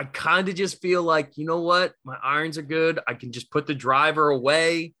I kind of just feel like, you know what? My irons are good. I can just put the driver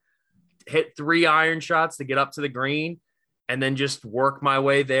away, hit 3 iron shots to get up to the green, and then just work my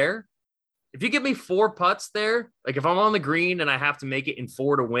way there. If you give me 4 putts there, like if I'm on the green and I have to make it in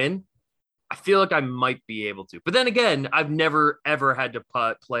 4 to win, I feel like I might be able to. But then again, I've never, ever had to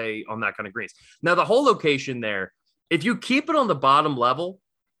play on that kind of greens. Now, the whole location there, if you keep it on the bottom level,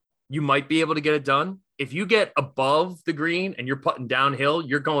 you might be able to get it done. If you get above the green and you're putting downhill,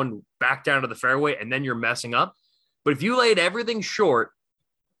 you're going back down to the fairway and then you're messing up. But if you laid everything short,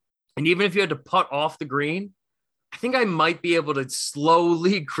 and even if you had to putt off the green, I think I might be able to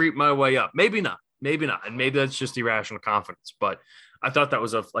slowly creep my way up. Maybe not. And maybe that's just irrational confidence. But I thought that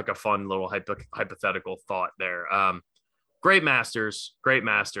was a fun little hypothetical thought there. Great Masters.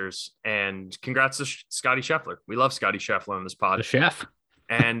 And congrats to Scottie Scheffler. We love Scottie Scheffler on this pod. The chef.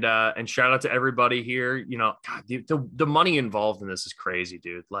 And shout out to everybody here. You know, God, the money involved in this is crazy,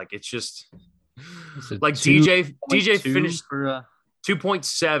 dude. Like, it's just like DJ finished for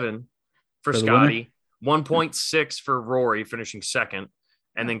 2.7 for Scotty, 1.6 for Rory finishing second.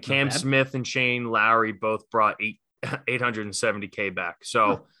 And then Cam Smith and Shane Lowry both brought 870K back.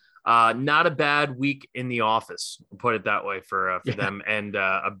 So not a bad week in the office, we'll put it that way for them, and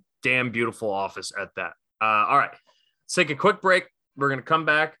a damn beautiful office at that. All right, let's take a quick break. We're going to come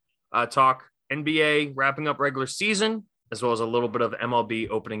back, talk NBA, wrapping up regular season, as well as a little bit of MLB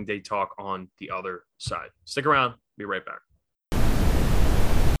opening day talk on the other side. Stick around. Be right back.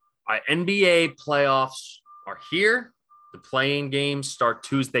 All right, NBA playoffs are here. The play-in games start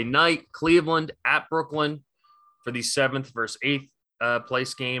Tuesday night. Cleveland at Brooklyn for the 7th versus 8th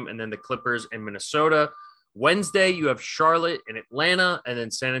place game, and then the Clippers in Minnesota. Wednesday, you have Charlotte and Atlanta, and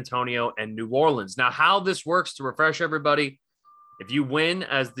then San Antonio and New Orleans. Now, how this works, to refresh everybody, if you win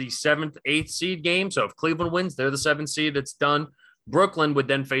as the 7th, 8th seed game, so if Cleveland wins, they're the 7th seed, it's done. Brooklyn would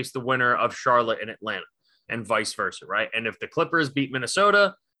then face the winner of Charlotte and Atlanta, and vice versa, right? And if the Clippers beat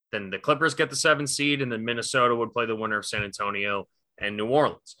Minnesota, then the Clippers get the 7th seed, and then Minnesota would play the winner of San Antonio and New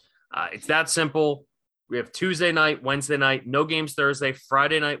Orleans. It's that simple. We have Tuesday night, Wednesday night, no games Thursday.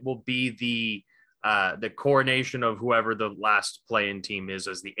 Friday night will be the coronation of whoever the last play-in team is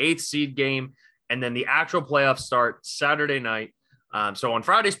as the 8th seed game, and then the actual playoffs start Saturday night. So on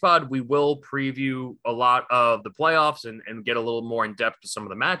Friday's pod, we will preview a lot of the playoffs and get a little more in depth to some of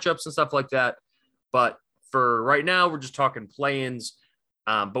the matchups and stuff like that. But for right now, we're just talking play-ins.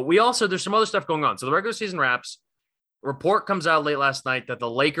 But we also, there's some other stuff going on. So the regular season wraps. Report comes out late last night that the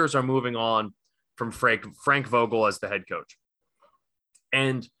Lakers are moving on from Frank Vogel as the head coach.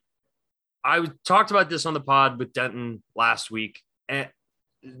 And I talked about this on the pod with Denton last week. And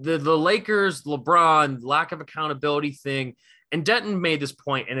the Lakers, LeBron, lack of accountability thing. And Denton made this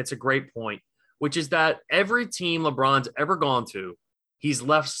point, and it's a great point, which is that every team LeBron's ever gone to, he's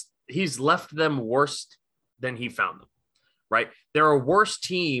left them worse than he found them, right? They're a worse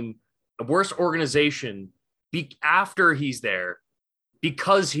team, a worse organization after he's there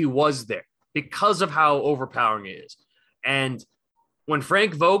because he was there, because of how overpowering it is. And when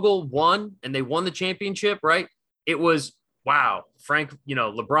Frank Vogel won and they won the championship, right, it was, wow,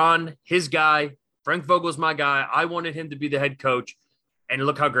 LeBron, his guy, Frank Vogel's my guy. I wanted him to be the head coach. And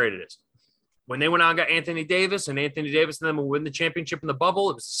look how great it is. When they went out and got Anthony Davis and then will win the championship in the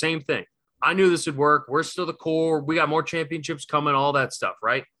bubble, it was the same thing. I knew this would work. We're still the core. We got more championships coming, all that stuff,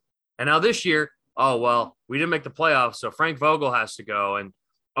 right? And now this year, oh, well, we didn't make the playoffs, so Frank Vogel has to go. And,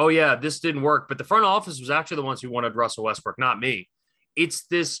 oh, yeah, this didn't work. But the front office was actually the ones who wanted Russell Westbrook, not me. It's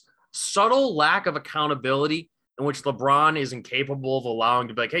this subtle lack of accountability in which LeBron is incapable of allowing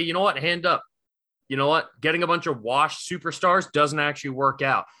to be like, hey, you know what? Hand up. You know what? Getting a bunch of washed superstars doesn't actually work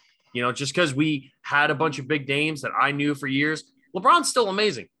out. Just because we had a bunch of big names that I knew for years, LeBron's still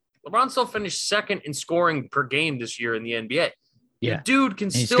amazing. LeBron still finished second in scoring per game this year in the NBA. Yeah, the dude can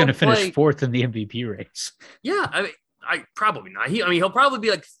he's still going to finish play fourth in the MVP race. Yeah, I probably not. He'll probably be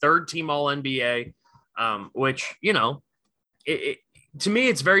like third team All NBA, which to me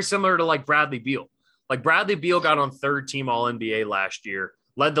it's very similar to like Bradley Beal. Like Bradley Beal got on third team All NBA last year,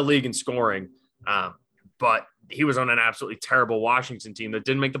 led the league in scoring, but he was on an absolutely terrible Washington team that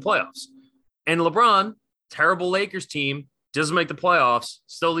didn't make the playoffs. And LeBron, terrible Lakers team, doesn't make the playoffs,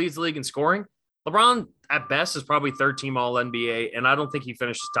 still leads the league in scoring. LeBron, at best, is probably third team All NBA, and I don't think he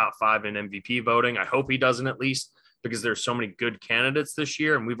finishes top 5 in MVP voting. I hope he doesn't, at least, because there's so many good candidates this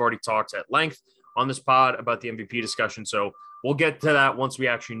year, and we've already talked at length on this pod about the MVP discussion, so we'll get to that once we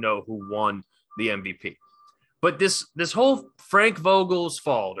actually know who won the MVP. But this whole Frank Vogel's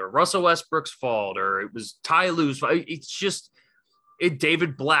fault or Russell Westbrook's fault or it was Ty Lue's fault, it's just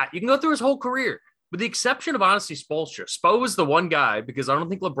David Blatt. You can go through his whole career. With the exception of, honestly, Spoelstra. Spo was the one guy because I don't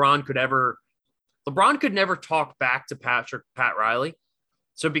think LeBron could never talk back to Pat Riley.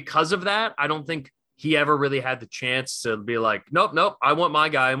 So because of that, I don't think he ever really had the chance to be like, nope, I want my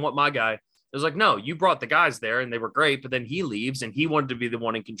guy. It was like, no, you brought the guys there and they were great, but then he leaves and he wanted to be the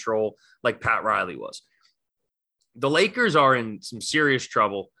one in control like Pat Riley was. The Lakers are in some serious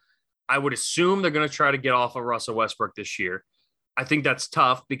trouble. I would assume they're going to try to get off of Russell Westbrook this year. I think that's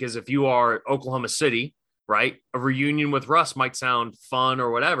tough because if you are Oklahoma City, right, a reunion with Russ might sound fun or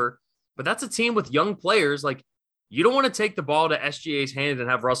whatever, but that's a team with young players. Like, you don't want to take the ball to SGA's hand and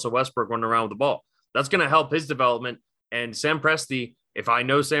have Russell Westbrook running around with the ball. That's going to help his development. And Sam Presti, if I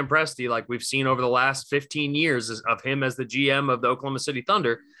know Sam Presti, like we've seen over the last 15 years of him as the GM of the Oklahoma City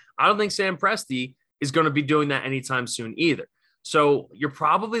Thunder, I don't think Sam Presti is going to be doing that anytime soon either. So you're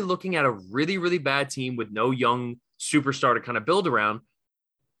probably looking at a really, really bad team with no young superstar to kind of build around,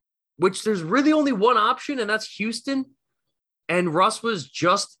 which there's really only one option, and that's Houston. And Russ was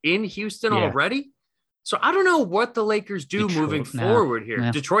just in Houston already. So I don't know what the Lakers do moving forward here.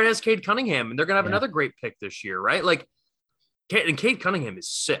 Yeah. Detroit has Cade Cunningham, and they're going to have another great pick this year, right? Like, Cade Cunningham is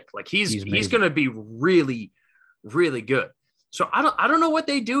sick. Like he's going to be really, really good. So I don't know what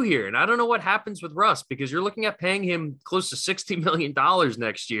they do here, and I don't know what happens with Russ because you're looking at paying him close to $60 million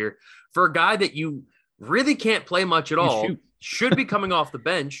next year for a guy that you really can't play much at all, should be coming off the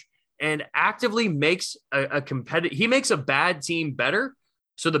bench, and actively makes a competitive. He makes a bad team better,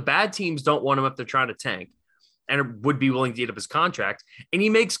 so the bad teams don't want him if they're trying to tank and would be willing to eat up his contract, and he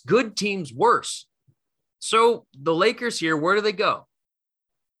makes good teams worse. So the Lakers here, where do they go?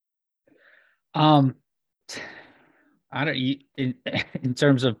 I don't in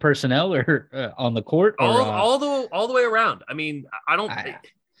terms of personnel or on the court or all the way around. I mean,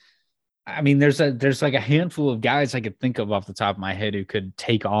 there's like a handful of guys I could think of off the top of my head who could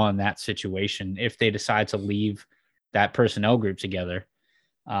take on that situation if they decide to leave that personnel group together.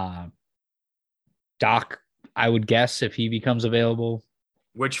 Doc, I would guess if he becomes available,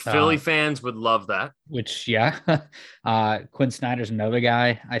 which Philly fans would love that. Quinn Snyder's another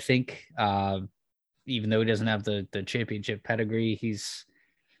guy. I think, even though he doesn't have the championship pedigree, he's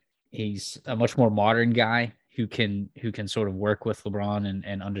a much more modern guy who can sort of work with LeBron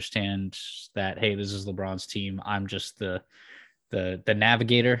and understand that, hey, this is LeBron's team. I'm just the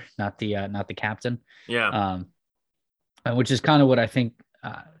navigator, not the captain. Yeah. Which is kind of what I think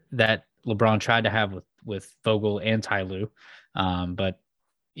that LeBron tried to have with Vogel and Ty Lue. But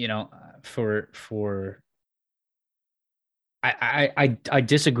I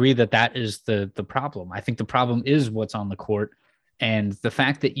disagree that is the problem. I think the problem is what's on the court, and the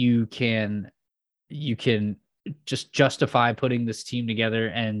fact that you can just justify putting this team together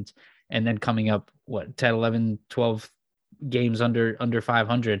and then coming up 10, 11, 12 games under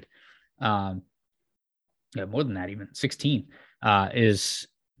 500. More than that, even 16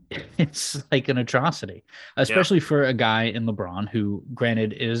 it's like an atrocity, especially for a guy in LeBron who,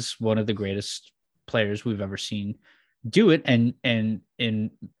 granted, is one of the greatest players we've ever seen do it, and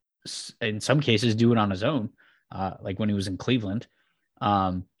in some cases do it on his own, like when he was in Cleveland,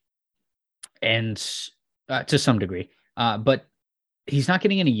 and to some degree, but he's not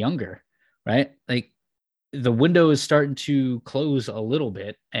getting any younger, right? Like the window is starting to close a little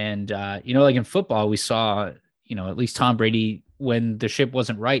bit. And, like in football, we saw, at least Tom Brady, when the ship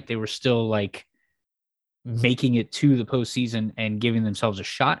wasn't right, they were still like making it to the postseason and giving themselves a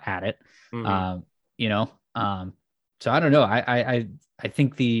shot at it. Mm-hmm. So I don't know. I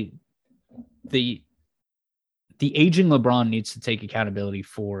think the aging LeBron needs to take accountability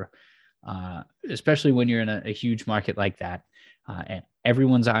for, especially when you're in a huge market like that, and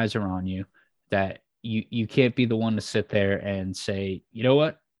everyone's eyes are on you, that you can't be the one to sit there and say, you know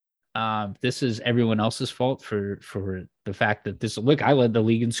what, this is everyone else's fault for the fact that look, I led the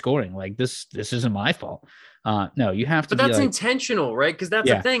league in scoring. Like this isn't my fault. No, you have to. But that's intentional, right? Because that's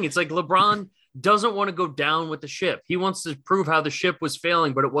the thing. It's like LeBron doesn't want to go down with the ship. He wants to prove how the ship was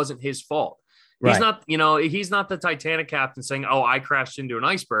failing, but it wasn't his fault. He's not, he's not the Titanic captain saying, oh, I crashed into an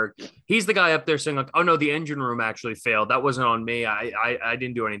iceberg. He's the guy up there saying like, oh no, the engine room actually failed. That wasn't on me. I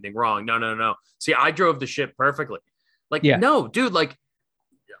didn't do anything wrong. No. See, I drove the ship perfectly. No, dude,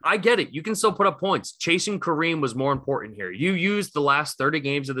 I get it. You can still put up points. Chasing Kareem was more important here. You used the last 30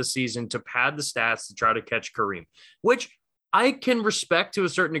 games of the season to pad the stats to try to catch Kareem, which I can respect to a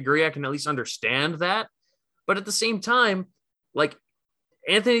certain degree. I can at least understand that. But at the same time,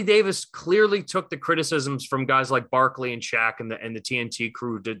 Anthony Davis clearly took the criticisms from guys like Barkley and Shaq and the TNT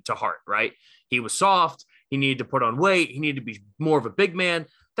crew to heart, right? He was soft. He needed to put on weight. He needed to be more of a big man.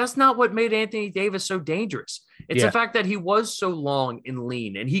 That's not what made Anthony Davis so dangerous. It's the fact that he was so long and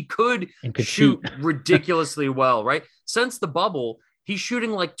lean, and he could shoot ridiculously well, right? Since the bubble, he's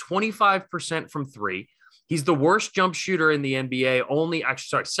shooting like 25% from three. He's the worst jump shooter in the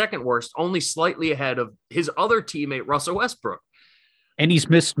NBA, second worst, only slightly ahead of his other teammate, Russell Westbrook. And he's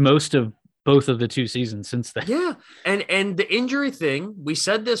missed most of both of the 2 seasons since then. Yeah. And the injury thing, we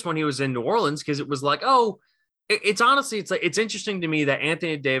said this when he was in New Orleans, because it was like, it's honestly, it's interesting to me that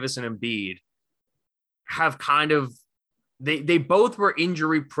Anthony Davis and Embiid have kind of, they both were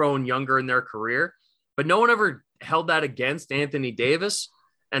injury prone younger in their career, but no one ever held that against Anthony Davis.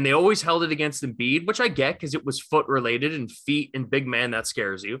 And they always held it against Embiid, which I get because it was foot related, and feet and big man that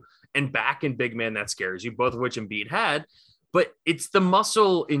scares you, and back and big man that scares you, both of which Embiid had. But it's the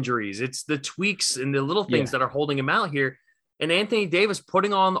muscle injuries. It's the tweaks and the little things that are holding him out here. And Anthony Davis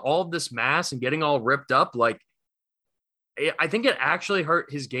putting on all of this mass and getting all ripped up, I think it actually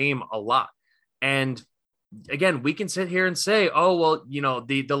hurt his game a lot. And again, we can sit here and say, oh, well,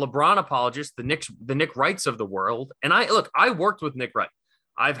 the LeBron apologists, the Nick Wrights of the world. And I worked with Nick Wright.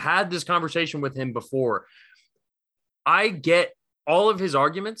 I've had this conversation with him before. I get all of his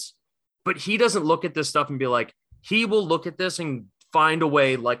arguments, but he doesn't look at this stuff and be like, he will look at this and find a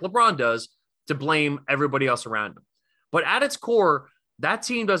way, like LeBron does, to blame everybody else around him. But at its core, that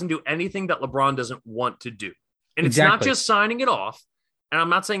team doesn't do anything that LeBron doesn't want to do. And it's not just signing it off. And I'm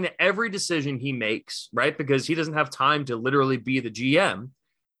not saying that every decision he makes, right, because he doesn't have time to literally be the GM,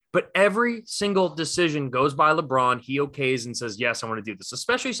 but every single decision goes by LeBron. He okays and says, yes, I want to do this,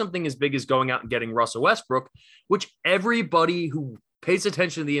 especially something as big as going out and getting Russell Westbrook, which everybody who pays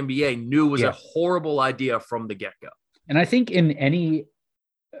attention to the NBA knew was a horrible idea from the get-go. And I think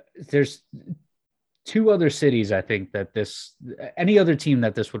there's 2 other cities, I think, that any other team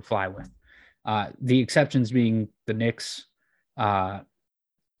that this would fly with. The exceptions being the Knicks and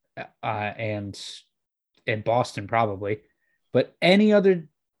Boston probably. But any other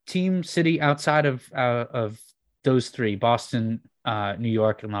team, city outside of those 3, Boston, New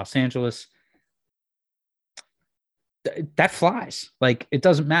York, and Los Angeles, that flies. It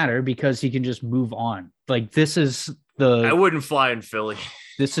doesn't matter because he can just move on. This is I wouldn't fly in Philly.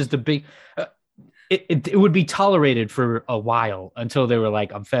 This is the big, it would be tolerated for a while until they were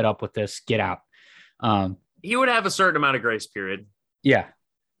like, I'm fed up with this, get out. He would have a certain amount of grace period. Yeah.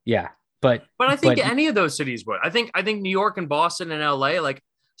 But I think any of those cities would. I think New York and Boston and LA,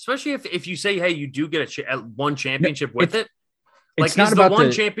 especially if you say, hey, you do get one championship with it. It's not about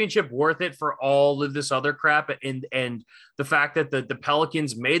the championship worth it for all of this other crap? And the fact that the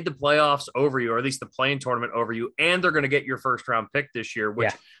Pelicans made the playoffs over you, or at least the play-in tournament over you, and they're going to get your first round pick this year,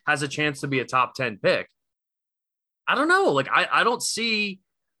 which has a chance to be a top 10 pick. I don't know. I don't see,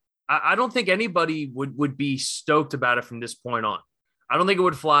 I don't think anybody would be stoked about it from this point on. I don't think it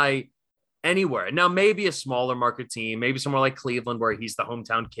would fly anywhere. Now, maybe a smaller market team, maybe somewhere like Cleveland, where he's the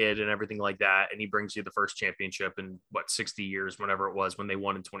hometown kid and everything like that, and he brings you the first championship in 60 years, whenever it was when they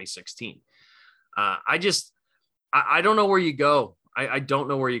won in 2016. I don't know where you go. I don't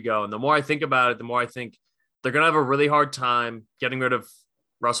know where you go. And the more I think about it, the more I think they're going to have a really hard time getting rid of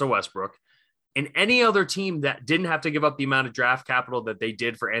Russell Westbrook. And any other team that didn't have to give up the amount of draft capital that they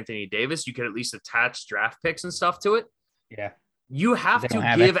did for Anthony Davis, you could at least attach draft picks and stuff to it. Yeah. You have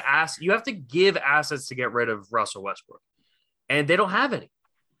to give assets to get rid of Russell Westbrook, and they don't have any.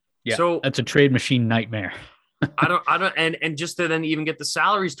 Yeah, so that's a trade machine nightmare. I don't, and just to then even get the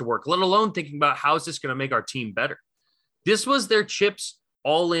salaries to work, let alone thinking about how is this going to make our team better. This was their chips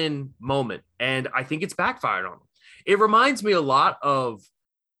all in moment, and I think it's backfired on them. It reminds me a lot of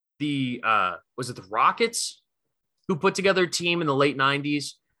was it the Rockets who put together a team in the late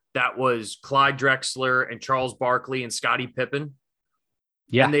 90s that was Clyde Drexler and Charles Barkley and Scottie Pippen.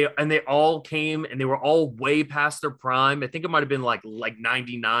 Yeah. And they all came and they were all way past their prime. I think it might have been like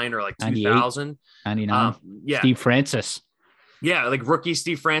 99 or like 2000. 99. Yeah. Steve Francis. Yeah. Like rookie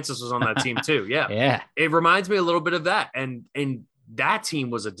Steve Francis was on that team too. Yeah. Yeah. It reminds me a little bit of that. And that team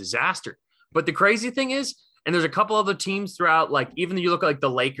was a disaster. But the crazy thing is, and there's a couple other teams throughout, like even you look at like the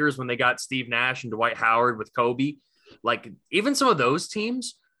Lakers when they got Steve Nash and Dwight Howard with Kobe, like even some of those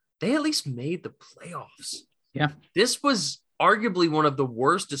teams, they at least made the playoffs. Yeah. This was arguably one of the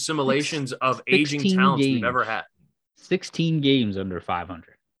worst assimilations of aging talents we've ever had. 16 games under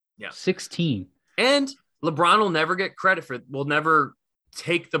 500. Yeah. 16. And LeBron will never get credit will never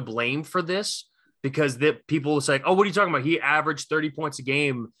take the blame for this because people will say, oh, what are you talking about? He averaged 30 points a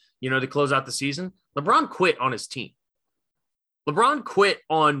game, to close out the season. LeBron quit on his team. LeBron quit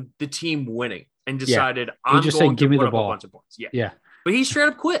on the team winning and decided, I'm going to put up a bunch of points. Yeah. But he straight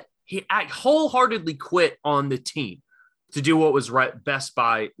up quit. He wholeheartedly quit on the team to do what was best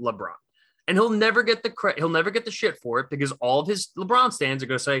by LeBron. And he'll never get the credit. He'll never get the shit for it because all of his LeBron stands are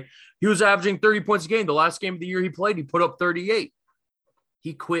going to say he was averaging 30 points a game. The last game of the year he played, he put up 38.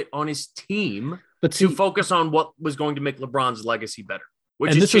 He quit on his team to focus on what was going to make LeBron's legacy better,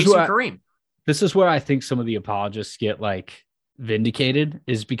 which is chasing Kareem. This is where I think some of the apologists get like vindicated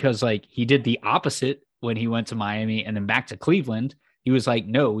is because like he did the opposite when he went to Miami and then back to Cleveland. He was like,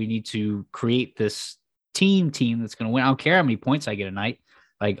 no, we need to create this team that's going to win. I don't care how many points I get a night.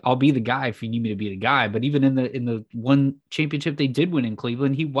 Like I'll be the guy if you need me to be the guy. But even in the one championship they did win in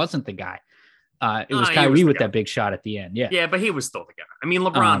Cleveland, he wasn't the guy. It was Kyrie with that big shot at the end. Yeah. Yeah, but he was still the guy. I mean,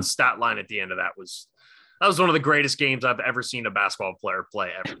 LeBron's stat line at the end of that was one of the greatest games I've ever seen a basketball player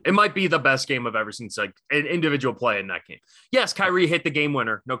play ever. It might be the best game I've ever seen. It's like an individual play in that game. Yes, Kyrie hit the game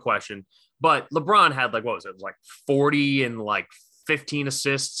winner, no question. But LeBron had like, what was it? It was like 40 and like 15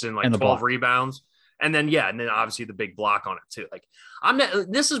 assists and like 12 rebounds. And then obviously the big block on it too. Like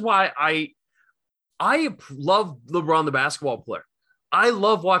this is why I love LeBron, the basketball player. I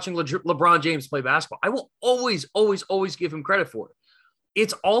love watching LeBron James play basketball. I will always, always, always give him credit for it.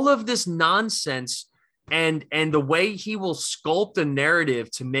 It's all of this nonsense and the way he will sculpt a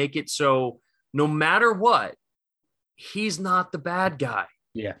narrative to make it so no matter what, he's not the bad guy.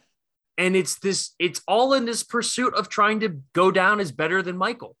 Yeah. And it's all in this pursuit of trying to go down as better than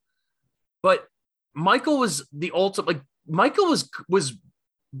Michael. But Michael was the ultimate, like Michael was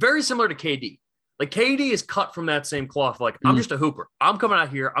very similar to KD. Like KD is cut from that same cloth. Like I'm just a hooper. I'm coming out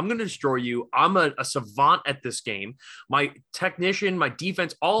here. I'm going to destroy you. I'm a savant at this game. My technician, my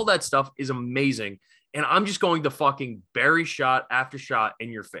defense, all that stuff is amazing. And I'm just going to fucking bury shot after shot in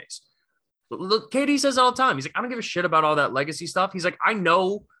your face. Look, KD says it all the time. He's like, I don't give a shit about all that legacy stuff. He's like, I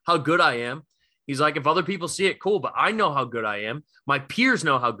know how good I am. He's like, if other people see it, cool, but I know how good I am. My peers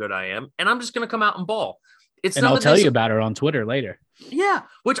know how good I am, and I'm just going to come out and ball. And I'll tell you about it on Twitter later. Yeah,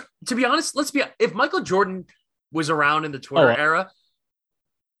 which, to be honest, if Michael Jordan was around in the Twitter era,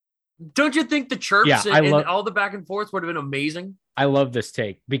 don't you think the chirps and all the back and forth would have been amazing? I love this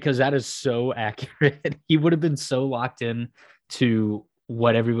take because that is so accurate. He would have been so locked in to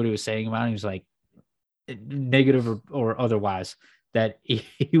what everybody was saying about him. He was like negative or otherwise, that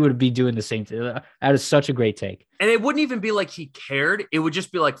he would be doing the same thing. That is such a great take. And it wouldn't even be like he cared. It would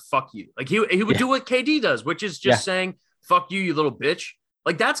just be like, fuck you. Like he would do what KD does, which is just saying, fuck you, you little bitch.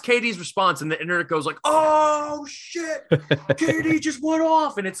 Like that's KD's response. And the internet goes like, oh shit, KD just went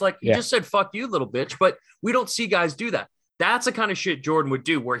off. And it's like, he just said, fuck you, little bitch. But we don't see guys do that. That's the kind of shit Jordan would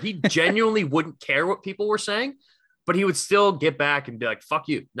do where he genuinely wouldn't care what people were saying, but he would still get back and be like, fuck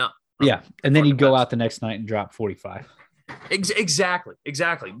you. No. Yeah. And then he'd go out the next night and drop 45. Exactly.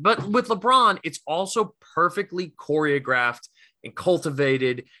 But with LeBron, it's also perfectly choreographed and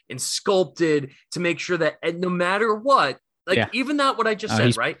cultivated and sculpted to make sure that no matter what, even that what I just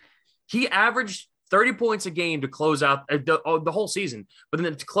said, right? He averaged 30 points a game to close out the whole season, but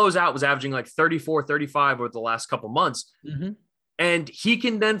then to close out was averaging like 34, 35 over the last couple months. Mm-hmm. And he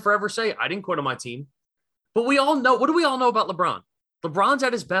can then forever say, I didn't quit on my team. But we all know, what do we all know about LeBron? LeBron's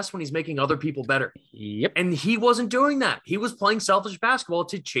at his best when he's making other people better. Yep. And he wasn't doing that. He was playing selfish basketball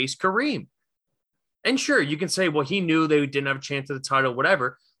to chase Kareem. And sure, you can say, well, he knew they didn't have a chance at the title,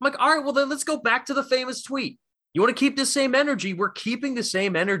 whatever. I'm like, all right, well, then let's go back to the famous tweet. You want to keep the same energy? We're keeping the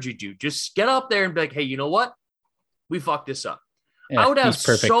same energy, dude. Just get up there and be like, hey, you know what? We fucked this up. Yeah, I would have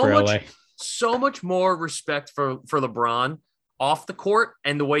so much more respect for LeBron off the court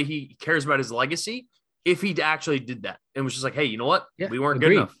and the way he cares about his legacy if he actually did that and was just like, hey, you know what? Yeah, we weren't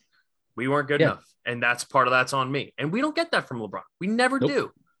good enough. We weren't good enough. And that's on me. And we don't get that from LeBron. We never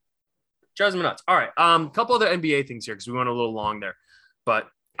do. Drives me nuts. All right. Couple other NBA things here because we went a little long there. But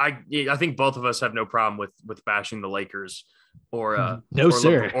I think both of us have no problem with bashing the Lakers or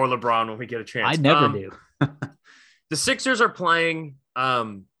LeBron when we get a chance. I never do. The Sixers are playing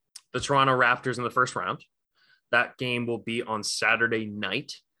the Toronto Raptors in the first round. That game will be on Saturday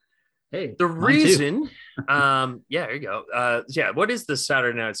night. Hey, the reason, there you go. What is the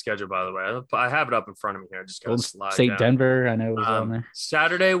Saturday night schedule, by the way? I have it up in front of me here. I just got to slide State down. Denver, I know was on there.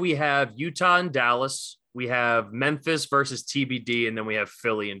 Saturday, we have Utah and Dallas. We have Memphis versus TBD, and then we have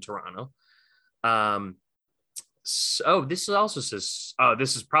Philly and Toronto. This also says,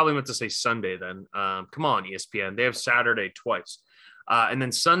 this is probably meant to say Sunday then. Come on, ESPN. They have Saturday twice. And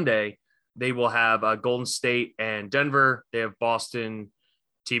then Sunday, they will have Golden State and Denver. They have Boston,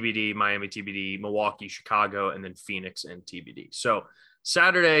 TBD, Miami, TBD, Milwaukee, Chicago, and then Phoenix and TBD. So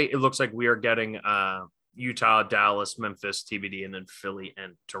Saturday, it looks like we are getting Utah, Dallas, Memphis, TBD, and then Philly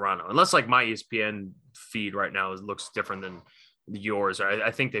and Toronto. Unless like my ESPN feed right now looks different than yours.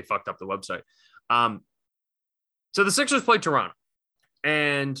 I think they fucked up the website. So the Sixers played Toronto,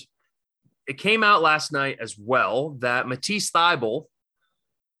 and it came out last night as well that Matisse Thybulle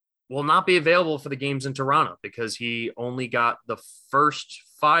will not be available for the games in Toronto because he only got the first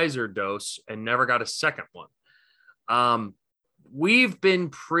Pfizer dose and never got a second one. We've been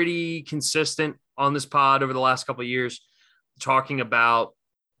pretty consistent on this pod over the last couple of years, talking about,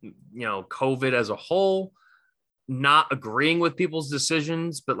 COVID as a whole, not agreeing with people's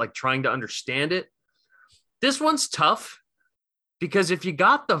decisions, but like trying to understand it. This one's tough because if you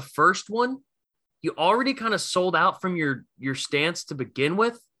got the first one, you already kind of sold out from your stance to begin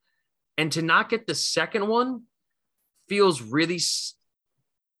with. And to not get the second one feels really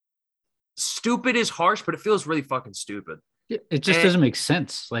stupid is harsh, but it feels really fucking stupid. It just doesn't make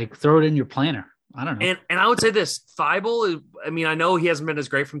sense. Like, throw it in your planner. I don't know. And I would say this, Thybulle, I know he hasn't been as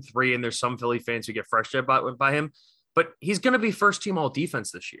great from three, and there's some Philly fans who get frustrated by him, but he's going to be first team all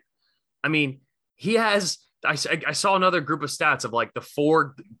defense this year. I mean, he has, I saw another group of stats of like the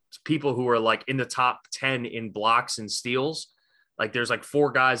four people who are like in the top 10 in blocks and steals. Like there's like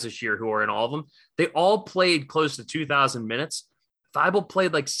four guys this year who are in all of them. They all played close to 2,000 minutes. Thybulle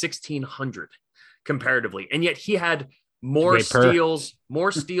played like 1,600 comparatively. And yet he had more steals,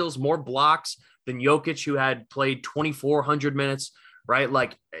 more blocks than Jokic, who had played 2,400 minutes, right?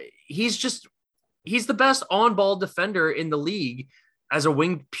 Like he's the best on-ball defender in the league as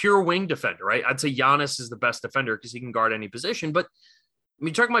a pure wing defender, right? I'd say Giannis is the best defender because he can guard any position. But I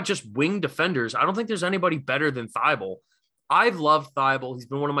mean, talking about just wing defenders, I don't think there's anybody better than Thybulle. I've loved Thybulle. He's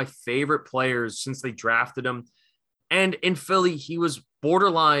been one of my favorite players since they drafted him. And in Philly, he was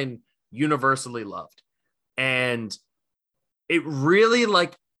borderline universally loved. And it really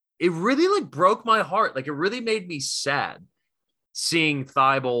broke my heart. Like, it really made me sad seeing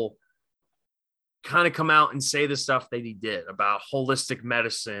Thybulle kind of come out and say the stuff that he did about holistic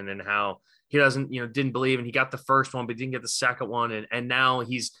medicine and how he didn't believe, and he got the first one, but didn't get the second one. And now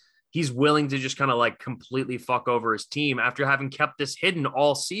he's willing to just kind of like completely fuck over his team after having kept this hidden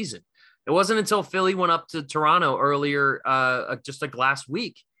all season. It wasn't until Philly went up to Toronto earlier, just like last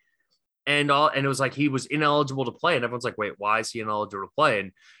week. And it was like he was ineligible to play. And everyone's like, wait, why is he ineligible to play?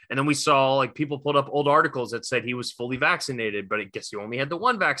 And then we saw like people pulled up old articles that said he was fully vaccinated, but I guess he only had the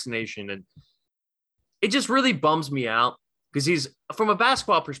one vaccination. And it just really bums me out because he's, from a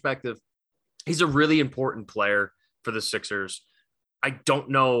basketball perspective, he's a really important player for the Sixers. I don't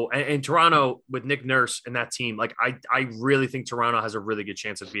know. And Toronto with Nick Nurse and that team, like I really think Toronto has a really good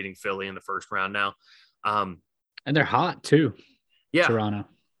chance of beating Philly in the first round now. And they're hot too. Yeah. Toronto.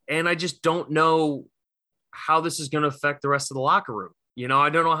 And I just don't know how this is going to affect the rest of the locker room. I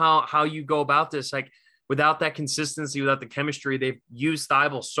don't know how you go about this. Like without that consistency, without the chemistry, they've used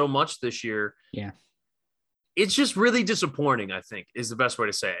Thybulle so much this year. Yeah. It's just really disappointing, I think, is the best way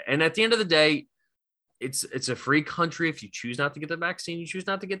to say it. And at the end of the day, it's a free country. If you choose not to get the vaccine, you choose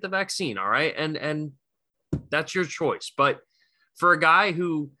not to get the vaccine. All right. And that's your choice. But for a guy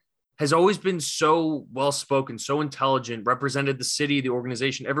who has always been so well-spoken, so intelligent, represented the city, the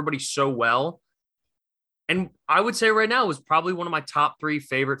organization, everybody so well. And I would say right now was probably one of my top 3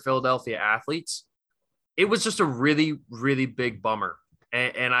 favorite Philadelphia athletes. It was just a really, really big bummer.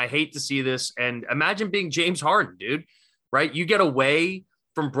 And I hate to see this. And imagine being James Harden, dude, right? You get away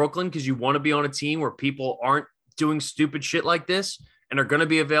from Brooklyn because you want to be on a team where people aren't doing stupid shit like this and are going to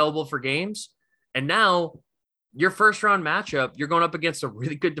be available for games. And now your first round matchup, you're going up against a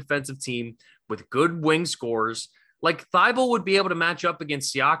really good defensive team with good wing scores. Like Thibault would be able to match up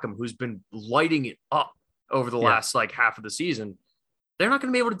against Siakam, who's been lighting it up over the last like half of the season. They're not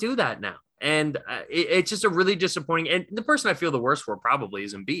going to be able to do that now. And it's just a really disappointing. And the person I feel the worst for probably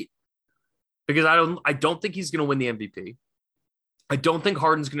is Embiid, because I don't think he's going to win the MVP. I don't think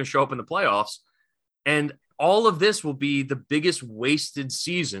Harden's going to show up in the playoffs. And all of this will be the biggest wasted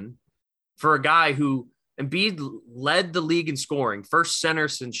season for a guy who Embiid led the league in scoring, first center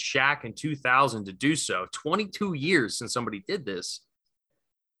since Shaq in 2000 to do so. 22 years since somebody did this.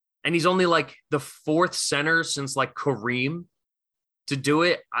 And he's only like the fourth center since like Kareem to do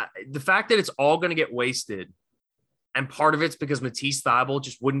it. The fact that it's all going to get wasted, and part of it's because Matisse Thybulle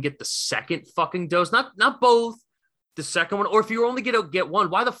just wouldn't get the second fucking dose, not both, the second one. Or if you were only going to get one,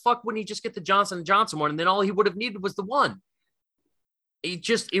 why the fuck wouldn't he just get the Johnson & Johnson one? And then all he would have needed was the one.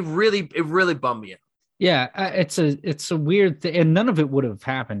 It really bummed me out. Yeah, it's a weird thing, and none of it would have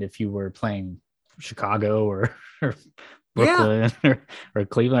happened if you were playing Chicago or Brooklyn or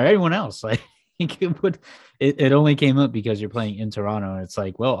Cleveland or anyone else. Like it only came up because you're playing in Toronto, and it's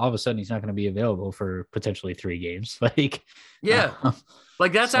like, well, all of a sudden he's not going to be available for potentially 3 games. Like,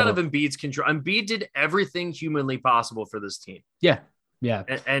 like that's out of Embiid's control. Embiid did everything humanly possible for this team. Yeah.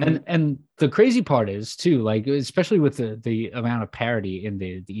 And the crazy part is too, like, especially with the amount of parity in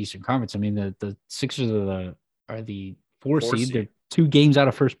the Eastern Conference. I mean, the Sixers are the 4 seed. They're 2 games out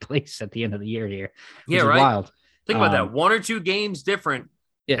of first place at the end of the year here. Yeah, right. Wild. Think about that. 1 or 2 games different.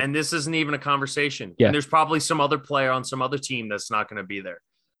 Yeah. And this isn't even a conversation. Yeah. And there's probably some other player on some other team that's not going to be there.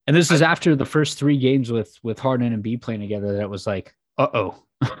 And this is after the first 3 games with Harden and Embiid playing together. That was like,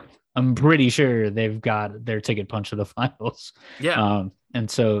 I'm pretty sure they've got their ticket punch to the finals. Yeah. And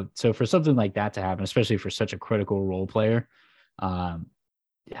so for something like that to happen, especially for such a critical role player, yeah,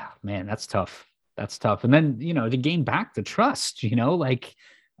 man, that's tough. That's tough. And then, to gain back the trust, like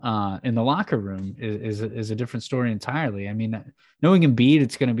in the locker room is a different story entirely. I mean, knowing Embiid,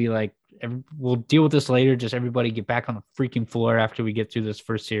 it's going to be like, we'll deal with this later. Just everybody get back on the freaking floor after we get through this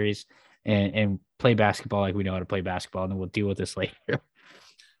first series and play basketball like we know how to play basketball. And then we'll deal with this later.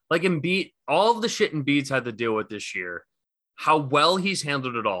 Like Embiid, all of the shit Embiid's had to deal with this year, how well he's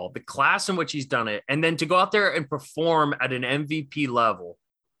handled it all, the class in which he's done it, and then to go out there and perform at an MVP level.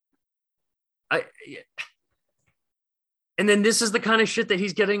 And then this is the kind of shit that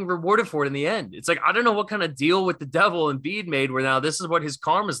he's getting rewarded for in the end. It's like, I don't know what kind of deal with the devil Embiid made where now this is what his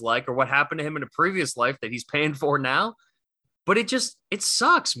karma's like, or what happened to him in a previous life that he's paying for now. But it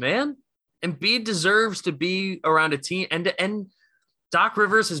sucks, man. Embiid deserves to be around a team. And Doc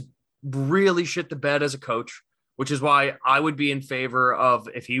Rivers has really shit the bed as a coach, which is why I would be in favor of,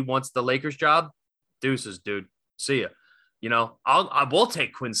 if he wants the Lakers job, deuces, dude. See ya. I will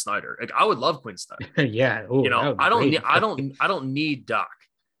take Quinn Snyder. Like, I would love Quinn Snyder. Yeah. Ooh, I don't need Doc.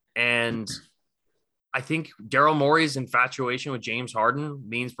 And I think Daryl Morey's infatuation with James Harden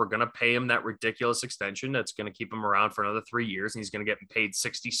means we're going to pay him that ridiculous extension that's going to keep him around for another 3 years. And he's going to get paid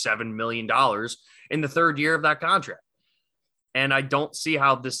 $67 million in the 3rd year of that contract. And I don't see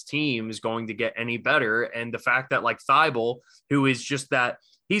how this team is going to get any better. And the fact that like Thybulle, who is just that,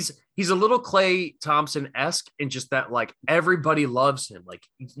 he's a little Klay Thompson-esque in just that, like, everybody loves him, like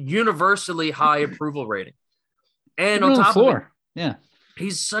universally high approval rating. And on top of it,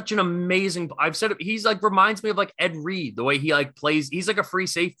 he's such an amazing, I've said it, he's like, reminds me of like Ed Reed, the way he like plays. He's like a free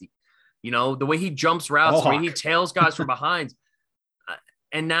safety, the way he jumps routes, the way he tails guys from behind.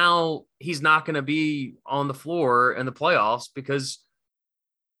 And now he's not going to be on the floor in the playoffs because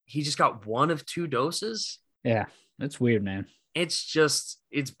he just got 1 of 2 doses. Yeah, that's weird, man. It's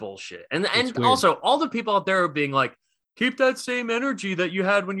bullshit. And also all the people out there are being like, keep that same energy that you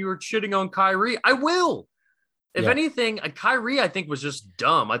had when you were shitting on Kyrie. I will. If anything, Kyrie, I think, was just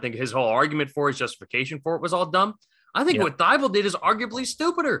dumb. I think his whole argument for his justification for it was all dumb. I think what Thybulle did is arguably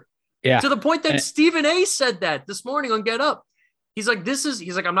stupider. Yeah. To the point that Stephen A said that this morning on Get Up. He's like,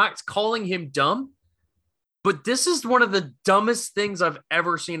 I'm not calling him dumb, but this is one of the dumbest things I've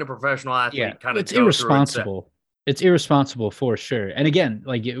ever seen a professional athlete kind of. It's irresponsible. It's irresponsible for sure. And again,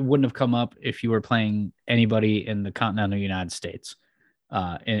 like, it wouldn't have come up if you were playing anybody in the continental United States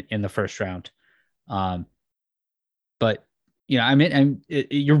in the first round. But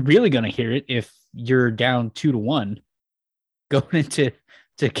you're really going to hear it if you're down 2-1 going into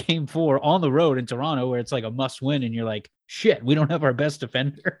game 4 on the road in Toronto, where it's like a must win. And you're like, shit, we don't have our best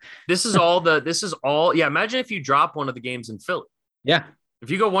defender. This is all. Imagine if you drop one of the games in Philly. Yeah.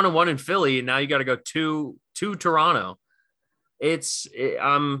 If you go 1-1 in Philly and now you got to go to Toronto,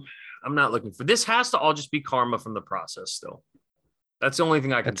 I'm not looking for this. Has to all just be karma from the process still. That's the only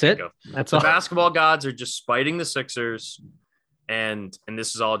thing I can think of. That's the all. Basketball gods are just spiting the Sixers, and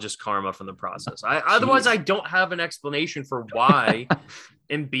this is all just karma from the process. Otherwise, I don't have an explanation for why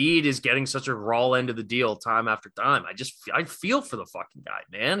Embiid is getting such a raw end of the deal time after time. I feel for the fucking guy,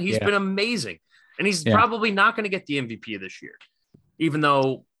 man. He's been amazing, and he's probably not going to get the MVP of this year, even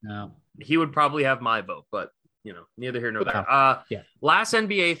though he would probably have my vote. But neither here nor there. Last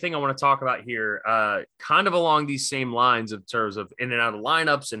NBA thing I want to talk about here, kind of along these same lines in terms of in and out of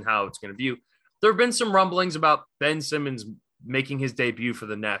lineups and how it's going to view. There have been some rumblings about Ben Simmons making his debut for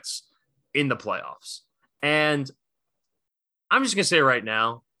the Nets in the playoffs. And I'm just going to say right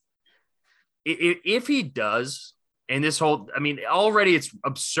now, if he does, and already it's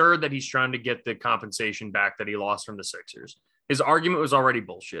absurd that he's trying to get the compensation back that he lost from the Sixers. His argument was already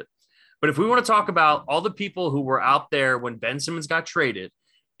bullshit. But if we want to talk about all the people who were out there when Ben Simmons got traded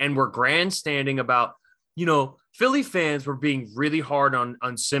and were grandstanding about, Philly fans were being really hard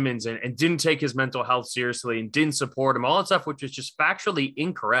on Simmons and didn't take his mental health seriously and didn't support him, all that stuff, which is just factually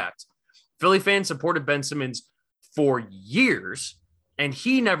incorrect. Philly fans supported Ben Simmons for years, and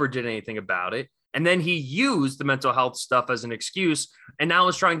he never did anything about it. And then he used the mental health stuff as an excuse, and now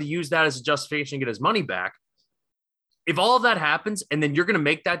is trying to use that as a justification to get his money back. If all of that happens, and then you're going to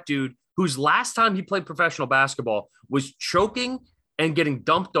make that dude whose last time he played professional basketball was choking and getting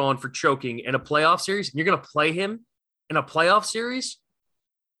dumped on for choking in a playoff series, and you're going to play him in a playoff series,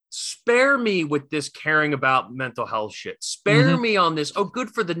 spare me with this caring about mental health shit. Spare me on this. Oh, good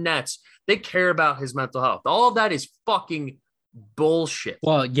for the Nets. They care about his mental health. All of that is fucking bullshit.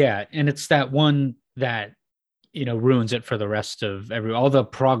 Well, yeah, and it's that one that ruins it for the rest of all the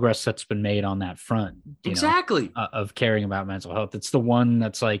progress that's been made on that front. Exactly. Of caring about mental health. It's the one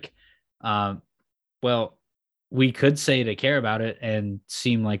that's like, well, we could say to care about it and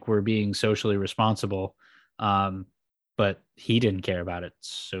seem like we're being socially responsible, but he didn't care about it.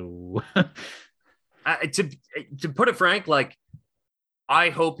 So to put it frank, like, I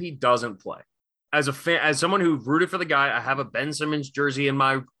hope he doesn't play. As a fan, as someone who rooted for the guy, I have a Ben Simmons jersey in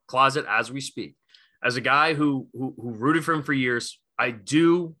my closet as we speak. As a guy who rooted for him for years, I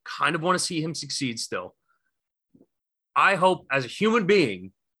do kind of want to see him succeed still. I hope as a human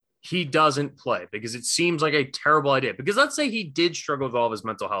being, he doesn't play, because it seems like a terrible idea. Because let's say he did struggle with all of his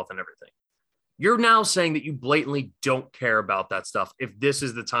mental health and everything. You're now saying that you blatantly don't care about that stuff if this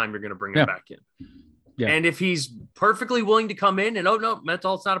is the time you're going to bring him back in. Yeah. And if he's perfectly willing to come in and, oh, no,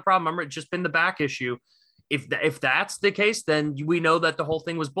 mental health's not a problem, it's just been the back issue. If that's the case, then we know that the whole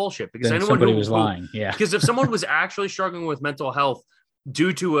thing was bullshit, because then somebody was lying. Yeah. Because if someone was actually struggling with mental health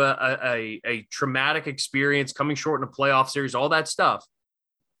due to a traumatic experience, coming short in a playoff series, all that stuff,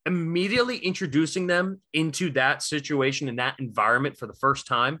 immediately introducing them into that situation and that environment for the first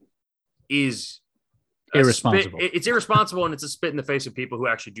time is irresponsible. It's irresponsible, and it's a spit in the face of people who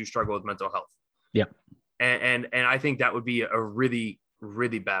actually do struggle with mental health. Yeah. And I think that would be a really,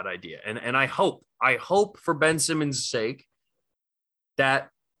 really bad idea. And I hope for Ben Simmons' sake that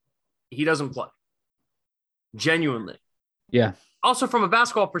he doesn't play. Genuinely. Yeah. Also, from a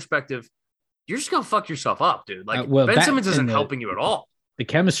basketball perspective, you're just going to fuck yourself up, dude. Like, Ben Simmons isn't helping you at all. The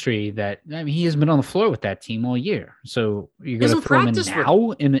chemistry he has been on the floor with that team all year. So you're going to throw him in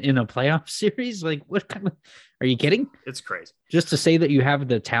now in a playoff series? Like, what kind of, are you kidding? It's crazy. Just to say that you have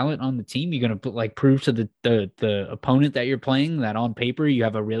the talent on the team, you're going to prove to the opponent that you're playing that on paper you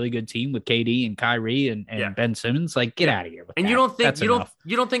have a really good team with KD and Kyrie and Ben Simmons. Like, get out of here. And that.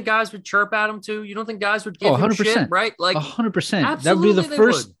 You don't think guys would chirp at him too? You don't think guys would give 100%, him shit, right? Like 100%. That would be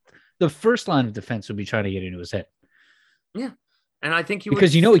the first line of defense would be trying to get into his head. Yeah. And I think he would,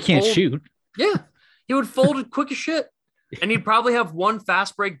 because he can't shoot. Yeah. He would fold it quick as shit. And he'd probably have one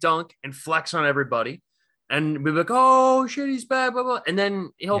fast break dunk and flex on everybody. And be like, oh shit, he's bad, blah, blah. And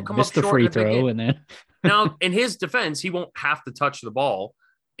then he'll come up short. The free throw, and then now in his defense, he won't have to touch the ball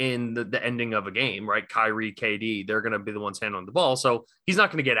in the ending of a game, right? Kyrie, KD, they're gonna be the ones handling the ball. So he's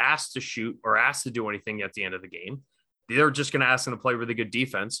not gonna get asked to shoot or asked to do anything at the end of the game. They're just gonna ask him to play really good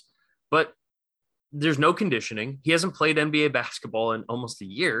defense. But there's no conditioning. He hasn't played NBA basketball in almost a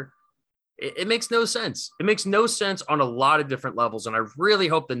year. It makes no sense. It makes no sense on a lot of different levels. And I really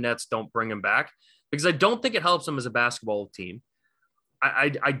hope the Nets don't bring him back, because I don't think it helps them as a basketball team.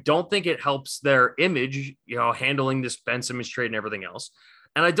 I don't think it helps their image, handling this Ben Simmons trade and everything else.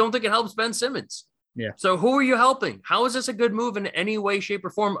 And I don't think it helps Ben Simmons. Yeah. So who are you helping? How is this a good move in any way, shape, or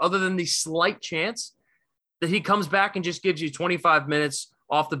form, other than the slight chance that he comes back and just gives you 25 minutes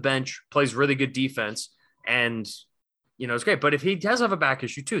off the bench, plays really good defense, and it's great. But if he does have a back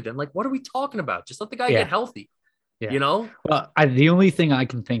issue too, then like, what are we talking about? Just let the guy get healthy. Yeah. You know? Well, the only thing I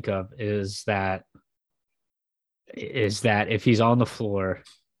can think of is that if he's on the floor,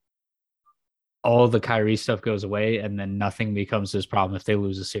 all the Kyrie stuff goes away, and then nothing becomes his problem if they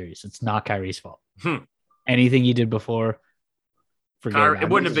lose a series. It's not Kyrie's fault. Anything he did before, forget it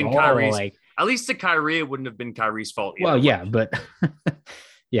wouldn't have been Kyrie's. Like, at least to Kyrie, it wouldn't have been Kyrie's fault. Well, yeah, but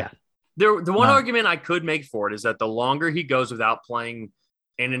yeah. The one argument I could make for it is that the longer he goes without playing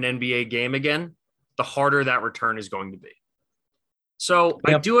in an NBA game again, the harder that return is going to be. So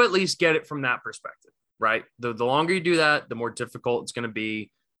I do at least get it from that perspective, right? The longer you do that, the more difficult it's going to be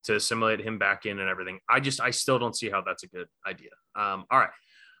to assimilate him back in and everything. I still don't see how that's a good idea. All right.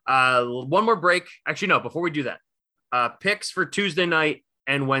 One more break. Actually, no, before we do that, picks for Tuesday night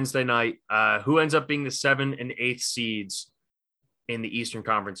and Wednesday night. Who ends up being the 7th and 8th seeds in the Eastern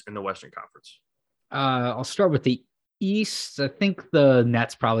Conference and the Western Conference? I'll start with the East. I think the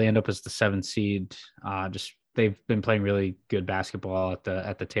Nets probably end up as the 7th seed. They've been playing really good basketball at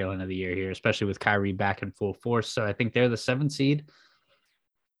the tail end of the year here, especially with Kyrie back in full force. So I think they're the 7th seed.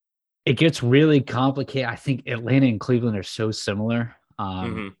 It gets really complicated. I think Atlanta and Cleveland are so similar.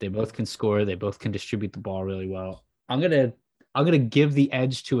 They both can score. They both can distribute the ball really well. I'm gonna give the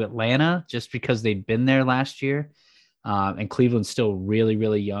edge to Atlanta just because they've been there last year. And Cleveland's still really,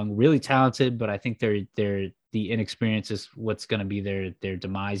 really young, really talented, but I think they're the inexperience is what's going to be their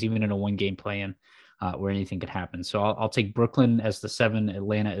demise, even in a 1-game play-in where anything could happen. So I'll take Brooklyn as the 7,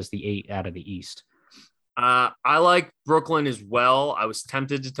 Atlanta as the 8 out of the East. I like Brooklyn as well. I was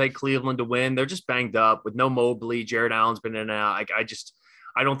tempted to take Cleveland to win. They're just banged up with no Mobley. Jared Allen's been in and out.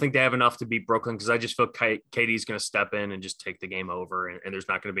 I don't think they have enough to beat Brooklyn because I just feel KD's going to step in and just take the game over, and there's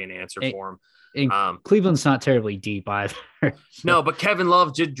not going to be an answer for him. Cleveland's not terribly deep either. So. No, but Kevin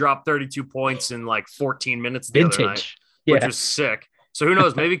Love did drop 32 points in like 14 minutes the other night, which was sick. So who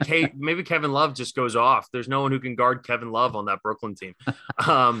knows? Maybe Kevin Love just goes off. There's no one who can guard Kevin Love on that Brooklyn team.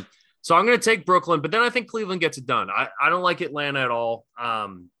 So I'm going to take Brooklyn, but then I think Cleveland gets it done. I don't like Atlanta at all.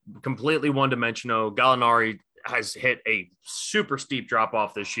 Completely one-dimensional. Gallinari has hit a super steep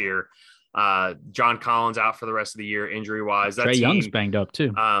drop-off this year. John Collins out for the rest of the year, injury-wise. Trae Young's banged up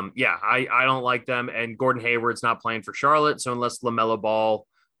too. I don't like them. And Gordon Hayward's not playing for Charlotte, so unless LaMelo Ball,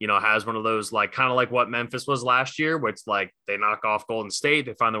 has one of those like kind of like what Memphis was last year, where it's like they knock off Golden State,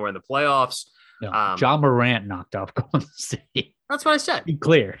 they find their way in the playoffs. Yeah. John Morant knocked off Golden State. That's what I said. Be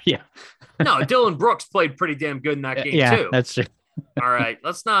clear, yeah. No, Dylan Brooks played pretty damn good in that game too. Yeah, that's true. All right,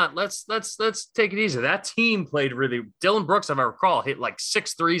 let's take it easy. That team played really. Dylan Brooks, if I recall, hit like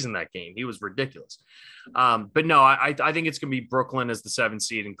 6 threes in that game. He was ridiculous. But no, I think it's going to be Brooklyn as the 7th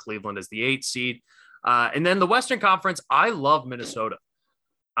seed and Cleveland as the 8th seed. And then the Western Conference, I love Minnesota.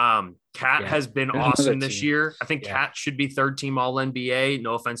 Cat has been awesome this year. I think Cat should be 3rd team All NBA.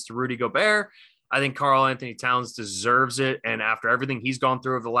 No offense to Rudy Gobert. I think Karl Anthony Towns deserves it. And after everything he's gone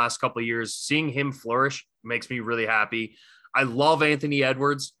through over the last couple of years, seeing him flourish makes me really happy. I love Anthony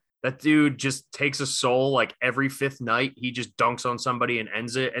Edwards. That dude just takes a soul like every 5th night. He just dunks on somebody and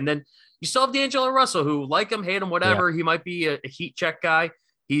ends it. And then you still have D'Angelo Russell, who like him, hate him, whatever. Yeah. He might be a heat check guy.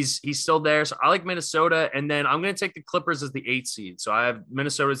 He's still there. So I like Minnesota. And then I'm going to take the Clippers as the 8th seed. So I have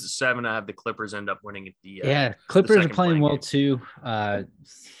Minnesota as the 7. I have the Clippers end up winning at the Clippers are playing well too.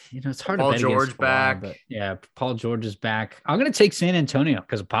 It's hard Paul to bet George against back. But yeah, Paul George is back. I'm going to take San Antonio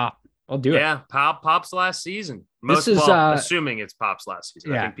because of Pop. I'll do it. Yeah, Pop's last season. Assuming it's Pop's last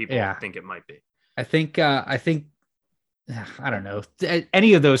season. I think people think it might be. I think I don't know.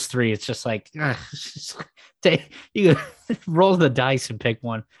 Any of those 3, it's just like you roll the dice and pick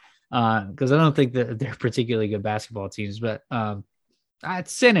one because I don't think that they're particularly good basketball teams. But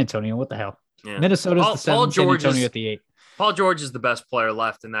it's San Antonio. What the hell? Yeah. Minnesota's the 7, San Antonio at the 8. Paul George is the best player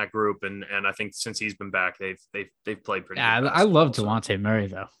left in that group, and I think since he's been back, they've played pretty. Yeah, I love DeJounte Murray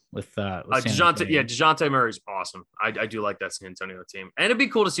though. With DeJounte Murray's awesome. I do like that San Antonio team, and it'd be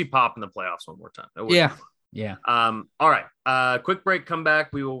cool to see Pop in the playoffs one more time. Yeah. All right. Quick break. Come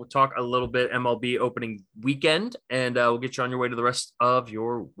back. We will talk a little bit MLB opening weekend, and we'll get you on your way to the rest of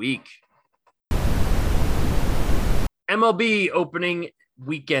your week. MLB opening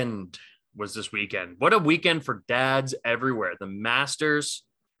weekend was this weekend. What a weekend for dads everywhere. The Masters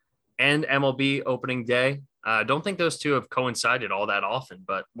and MLB opening day. I don't think those two have coincided all that often,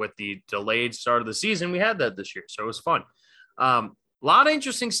 but with the delayed start of the season, we had that this year. So it was fun. A lot of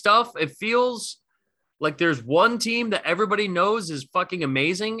interesting stuff. It feels like there's one team that everybody knows is fucking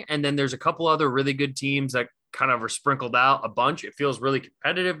amazing. And then there's a couple other really good teams that kind of are sprinkled out a bunch. It feels really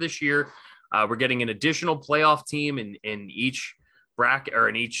competitive this year. We're getting an additional playoff team in each bracket or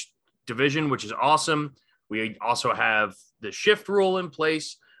in each division, which is awesome. We also have the shift rule in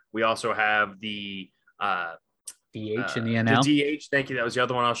place. We also have the DH in the The NL. DH, thank you. That was the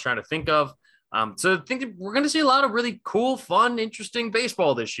other one I was trying to think of. So I think that we're going to see a lot of really cool, fun, interesting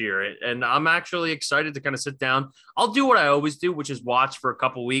baseball this year. And I'm actually excited to kind of sit down. I'll do what I always do, which is watch for a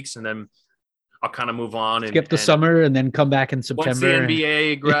couple weeks and then I'll kind of move on. Skip the summer and then come back in September. Once the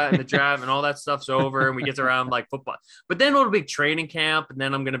NBA and the draft and all that stuff's over and we get around like football. But then it'll be training camp and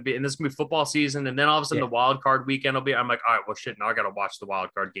then and this is going to be football season. And then all of a sudden the wild card weekend will be, I'm like, all right, well, shit, now I got to watch the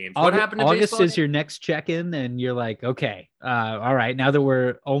wild card games. What happened in August baseball? Is your next check-in and you're like, okay, all right, now that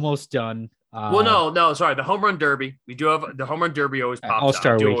we're almost done. No, sorry. The home run derby. We do have the home run derby always pops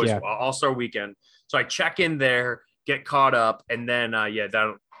All-Star out. week, All-Star weekend. So I check in there, get caught up, and then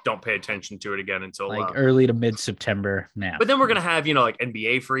don't pay attention to it again until like early to mid-September now. But then we're gonna have like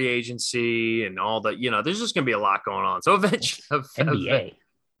NBA free agency and all that. There's just gonna be a lot going on. So eventually, NBA,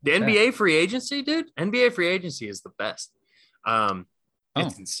 the NBA free agency, dude. NBA free agency is the best.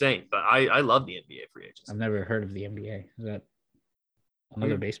 It's insane, but I love the NBA free agency. I've never heard of the NBA. Is that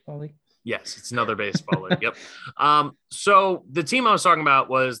another baseball league? Yes, it's another baseball league. Yep. So the team I was talking about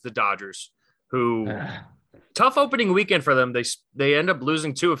was the Dodgers, who tough opening weekend for them. They end up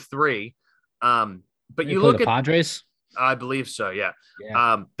losing 2 of 3. But you look at Padres. I believe so. Yeah.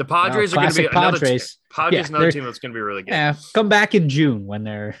 The Padres are going to be another team that's going to be really good. Yeah. Come back in June when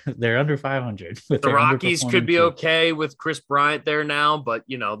they're under 500. The Rockies could be okay with Chris Bryant there now, but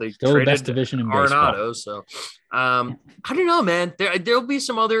they still traded best division in Arenado. baseball. So I don't know, man. There'll be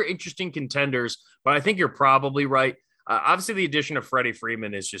some other interesting contenders, but I think you're probably right. Obviously, the addition of Freddie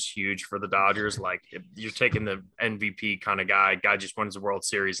Freeman is just huge for the Dodgers. Like, you're taking the MVP kind of guy just wins the World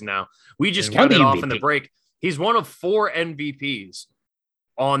Series now. We just counted off in the break. He's one of 4 MVPs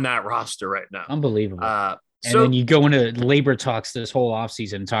on that roster right now. Unbelievable. And then you go into labor talks this whole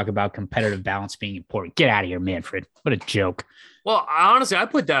offseason and talk about competitive balance being important. Get out of here, Manfred. What a joke. Well, honestly, I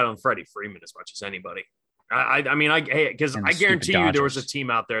put that on Freddie Freeman as much as anybody. I guarantee you there was a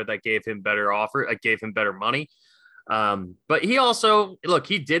team out there that gave him better money. But he also,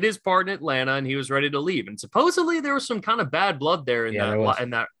 he did his part in Atlanta and he was ready to leave. And supposedly there was some kind of bad blood there in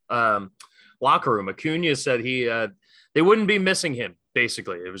that locker room. Acuna said they wouldn't be missing him.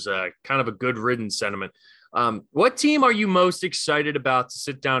 Basically, it was kind of a good riddance sentiment. What team are you most excited about to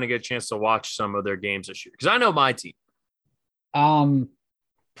sit down and get a chance to watch some of their games this year? Because I know my team. I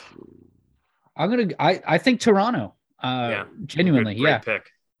think Toronto. Genuinely, great pick.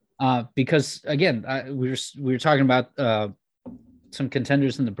 Because again, we were talking about some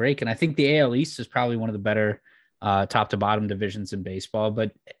contenders in the break, and I think the AL East is probably one of the better top to bottom divisions in baseball.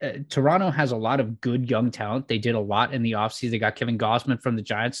 But Toronto has a lot of good young talent. They did a lot in the offseason. They got Kevin Gausman from the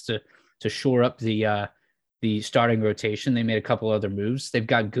Giants to shore up the starting rotation. They made a couple other moves. They've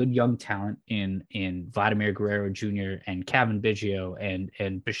got good young talent in Vladimir Guerrero Jr. and Kevin Biggio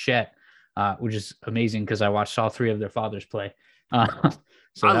and Bichette, which is amazing because I watched all 3 of their fathers play.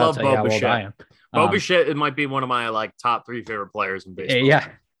 So I love Bo Bichette. Bo Bichette, it might be one of my top 3 favorite players in baseball. Yeah.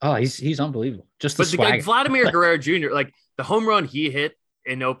 Oh, he's unbelievable. Just the swag. Vladimir Guerrero Jr., the home run he hit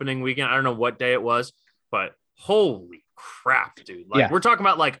in opening weekend, I don't know what day it was, but holy crap, dude. We're talking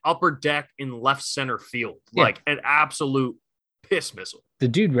about upper deck in left center field, an absolute piss missile. The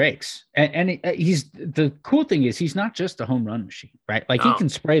dude rakes. And he's the cool thing is he's not just a home run machine, right? He can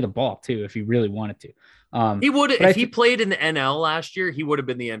spray the ball too if he really wanted to. He would if he played in the NL last year, he would have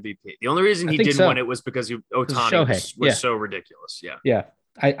been the MVP. The only reason he didn't win it was because Ohtani was so ridiculous. Yeah. Yeah.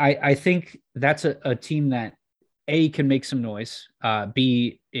 I think that's a team that A, can make some noise.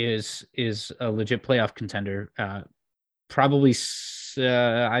 B, is a legit playoff contender. Probably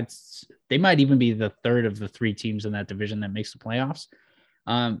they might even be the 3rd of the 3 teams in that division that makes the playoffs.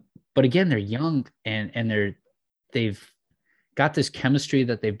 But again, they're young and they've got this chemistry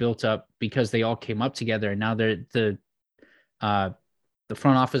that they've built up because they all came up together. And now the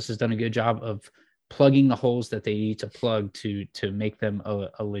front office has done a good job of plugging the holes that they need to plug to make them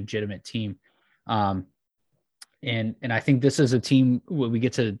a legitimate team. And I think this is a team when we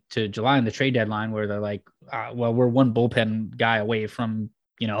get to July and the trade deadline where they're like, we're one bullpen guy away from,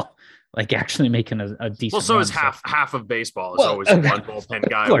 actually making a decent. Well, so is half of baseball is always one bullpen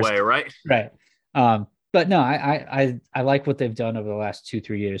guy away, right? Right. But no, I like what they've done over the last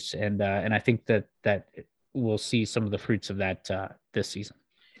 2-3 years. And I think that we'll see some of the fruits of that this season.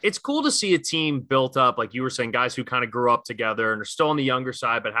 It's cool to see a team built up, like you were saying, guys who kind of grew up together and are still on the younger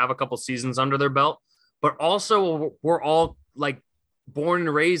side, but have a couple seasons under their belt. But also, we're all born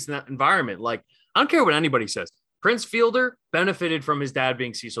and raised in that environment. I don't care what anybody says. Prince Fielder benefited from his dad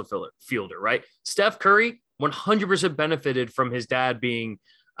being Cecil Fielder, right? Steph Curry 100% benefited from his dad being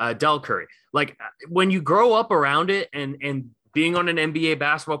Del Curry. When you grow up around it and being on an NBA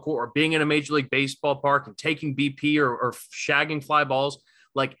basketball court or being in a Major League Baseball park and taking BP or shagging fly balls,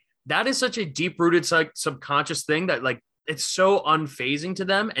 like that is such a deep-rooted subconscious thing that like it's so unfazing to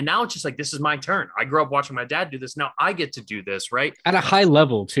them. And now it's just like, this is my turn. I grew up watching my dad do this. Now I get to do this, right? At a high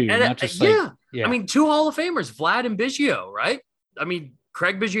level too. And not just like, I mean, 2 Hall of Famers, Vlad and Biggio, right? I mean,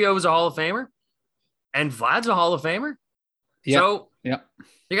 Craig Biggio is a Hall of Famer and Vlad's a Hall of Famer. Yep. So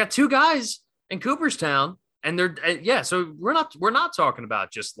you got 2 guys in Cooperstown, and they're so we're not talking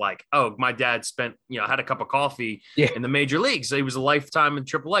about just like, oh, my dad spent, had a cup of coffee in the major leagues. So he was a lifetime in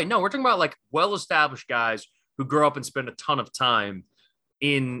AAA. No, we're talking about like well-established guys who grew up and spend a ton of time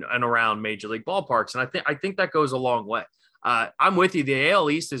in and around major league ballparks. And I think that goes a long way. I'm with you. The AL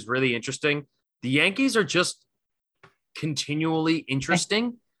East is really interesting. The Yankees are just continually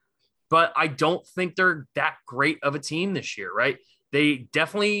interesting, but I don't think they're that great of a team this year, right? They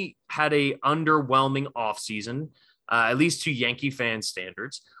definitely had a underwhelming offseason, at least to Yankee fan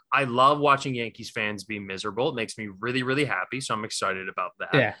standards. I love watching Yankees fans be miserable. It makes me really, really happy. So I'm excited about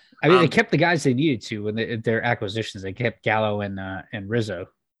that. Yeah. I mean, they kept the guys they needed to when their acquisitions. They kept Gallo and Rizzo.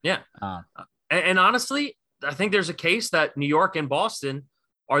 Yeah. And honestly, I think there's a case that New York and Boston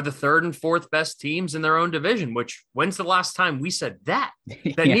are the 3rd and 4th best teams in their own division, which when's the last time we said that?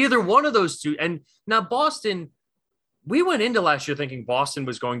 That neither one of those two. And now Boston, we went into last year thinking Boston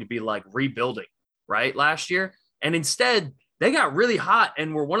was going to be like rebuilding, right? Last year. And instead, they got really hot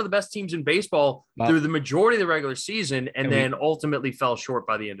and were one of the best teams in baseball through the majority of the regular season, and then ultimately fell short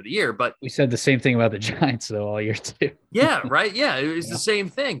by the end of the year. But we said the same thing about the Giants, though, all year too. Yeah, right. Yeah, it was the same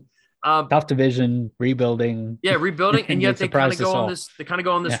thing. Tough division, rebuilding. Yeah, rebuilding, and yet they kind of go on this. They kind of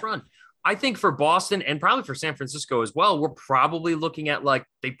go on this run. I think for Boston and probably for San Francisco as well, we're probably looking at like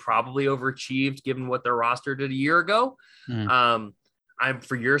they probably overachieved given what their roster did a year ago.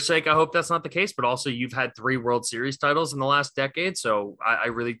 For your sake, I hope that's not the case, but also you've had 3 World Series titles in the last decade. So I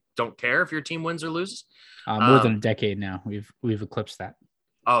really don't care if your team wins or loses. More than a decade now. We've eclipsed that.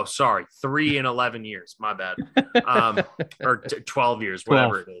 Oh, sorry. 3 in 11 years. My bad. Or 12 years,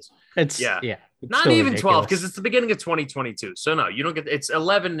 whatever it is. It's not even ridiculous. 12 because it's the beginning of 2022. So no, you don't get, it's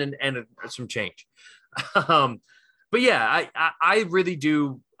 11 and some change. But yeah, I really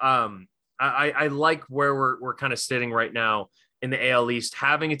do. I like where we're kind of sitting right now in the AL East,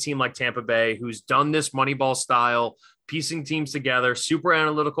 having a team like Tampa Bay, who's done this Moneyball style, piecing teams together, super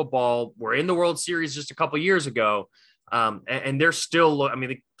analytical ball. We're in the World Series just a couple of years ago. And they're still, I mean,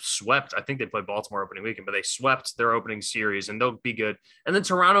 they swept, I think they played Baltimore opening weekend, but they swept their opening series and they'll be good. And then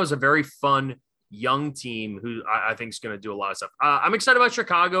Toronto is a very fun young team who I think is going to do a lot of stuff. I'm excited about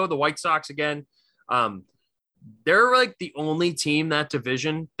Chicago, the White Sox again. They're like the only team that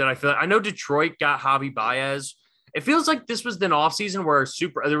division that I feel, I know Detroit got Javi Baez. It feels like this was an offseason where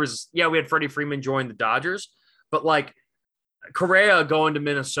we had Freddie Freeman join the Dodgers, but like Correa going to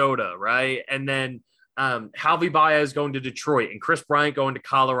Minnesota, right? And then Javi Baez going to Detroit and Chris Bryant going to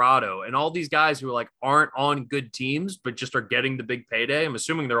Colorado, and all these guys who aren't on good teams, but just are getting the big payday. I'm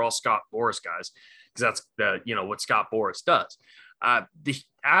assuming they're all Scott Boras guys because that's what Scott Boras does. The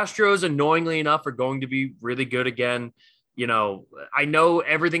Astros, annoyingly enough, are going to be really good again. I know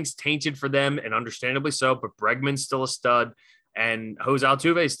everything's tainted for them, and understandably so, but Bregman's still a stud, and Jose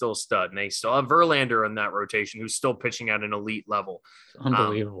Altuve is still a stud, and they still have Verlander in that rotation, who's still pitching at an elite level.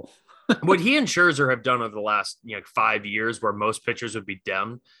 Unbelievable. What he and Scherzer have done over the last 5 years, where most pitchers would be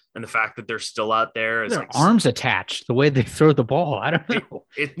down, and the fact that they're still out there is their arms attached, the way they throw the ball. I don't know.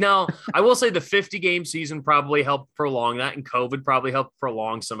 Now, I will say the 50-game season probably helped prolong that, and COVID probably helped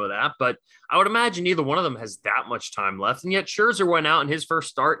prolong some of that. But I would imagine neither one of them has that much time left. And yet Scherzer went out in his first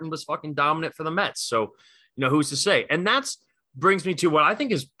start and was fucking dominant for the Mets. So, who's to say? And that's brings me to what I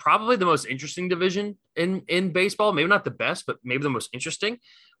think is probably the most interesting division in baseball. Maybe not the best, but maybe the most interesting,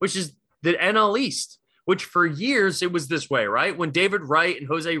 which is the NL East, which for years it was this way, right? When David Wright and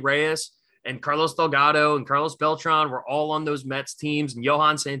Jose Reyes and Carlos Delgado and Carlos Beltran were all on those Mets teams, and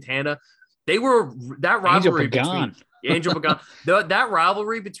Johan Santana, they were that rivalry between Angel Pagan. That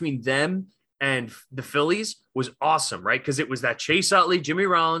rivalry between them and the Phillies was awesome, right? Because it was that Chase Utley, Jimmy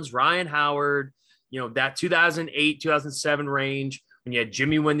Rollins, Ryan Howard, that 2008, 2007 range when you had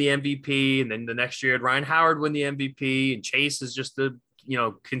Jimmy win the MVP, and then the next year had Ryan Howard win the MVP, and Chase is just the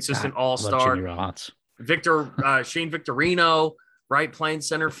consistent all-star. Shane Victorino, right, playing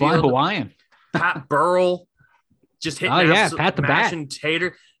center field. Hawaiian. Pat Burrell just hitting Pat the mash bat. and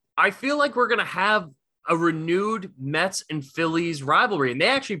tater. I feel like we're gonna have a renewed Mets and Phillies rivalry, and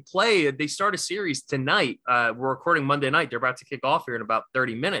they start a series tonight. We're recording Monday night. They're about to kick off here in about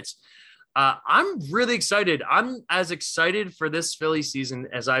 30 minutes. I'm really excited. I'm as excited for this Philly season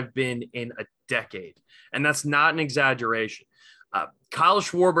as I've been in a decade, and that's not an exaggeration. Kyle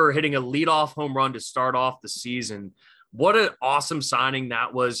Schwarber hitting a leadoff home run to start off the season. What an awesome signing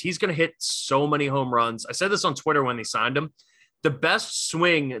that was. He's going to hit so many home runs. I said this on Twitter when they signed him. The best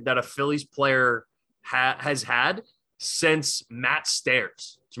swing that a Phillies player has had since Matt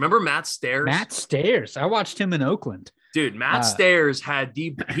Stairs. Do you remember Matt Stairs? Matt Stairs. I watched him in Oakland. Dude, Matt Stairs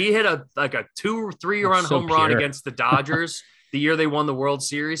he hit a 2 or 3 run home run against the Dodgers the year they won the World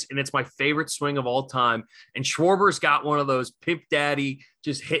Series, and it's my favorite swing of all time. And Schwarber's got one of those pimp daddy,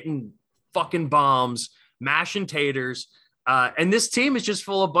 just hitting fucking bombs, mashing taters. And this team is just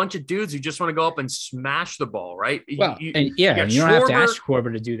full of a bunch of dudes who just want to go up and smash the ball, right? Well, you don't have to ask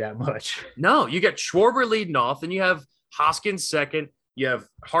Schwarber to do that much. No, you get Schwarber leading off, then you have Hoskins second, you have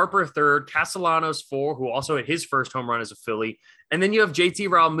Harper third, Castellanos 4, who also hit his first home run as a Philly, and then you have JT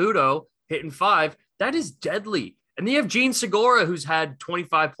Realmuto hitting 5. That is deadly. And then you have Gene Segura, who's had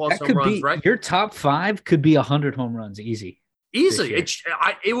 25 plus home runs, right? Your top 5 could be 100 home runs easily.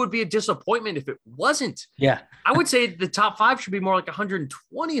 It would be a disappointment if it wasn't. Yeah. I would say the top 5 should be more like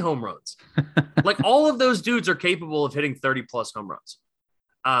 120 home runs. Like all of those dudes are capable of hitting 30 plus home runs.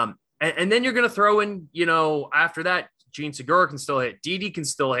 And then you're going to throw in, after that, Gene Segura can still hit. Didi can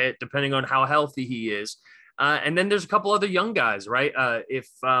still hit, depending on how healthy he is. And then there's a couple other young guys, right? If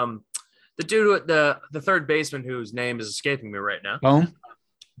the dude, the third baseman whose name is escaping me right now.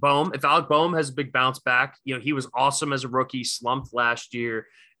 Bohm. If Alec Bohm has a big bounce back, he was awesome as a rookie, slumped last year.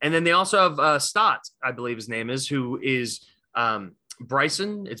 And then they also have Stott, I believe his name is, who is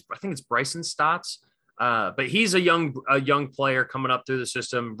Bryson. I think it's Bryson Stotts. But he's a young player coming up through the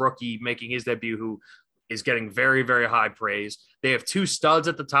system, rookie, making his debut, who is getting very, very high praise. They have 2 studs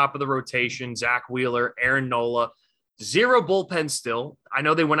at the top of the rotation, Zach Wheeler, Aaron Nola. 0 bullpen still. I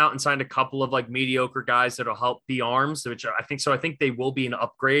know they went out and signed a couple of mediocre guys that'll help be arms, which I think so. I think they will be an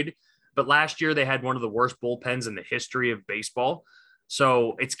upgrade. But last year they had one of the worst bullpens in the history of baseball.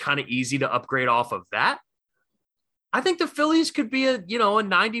 So it's kind of easy to upgrade off of that. I think the Phillies could be a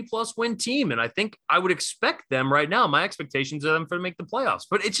 90 plus win team. And I think I would expect them right now. My expectations are them to make the playoffs,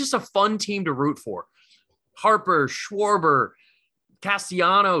 but it's just a fun team to root for. Harper, Schwarber,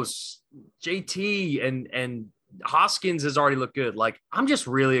 Castellanos, JT, and Hoskins has already looked good. I'm just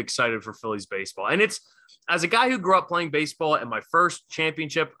really excited for Phillies baseball. And it's, as a guy who grew up playing baseball, and my first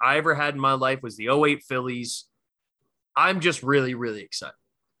championship I ever had in my life was the 08 Phillies. I'm just really, really excited.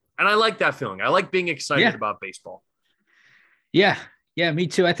 And I like that feeling. I like being excited about baseball. Yeah, me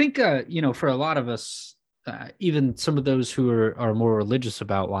too. I think, for a lot of us, even some of those who are more religious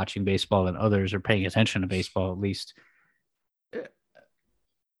about watching baseball than others, or paying attention to baseball at least.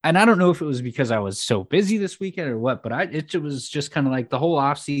 And I don't know if it was because I was so busy this weekend or what, but it was just kind of like the whole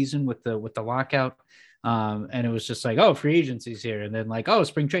off season with the lockout. And it was just free agency's here. And then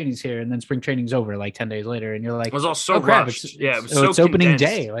spring training's here. And then spring training's over 10 days later. And you're like, it was all so rushed. It was so it's opening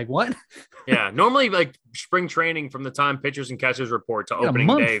day. What? Yeah. Normally spring training from the time pitchers and catchers report to opening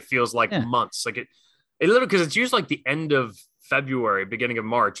day feels like months. It literally, because it's usually the end of February, beginning of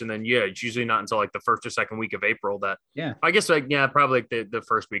March, and then it's usually not until the first or second week of April that I guess probably the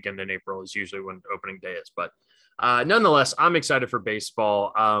first weekend in April is usually when opening day is. But nonetheless, I'm excited for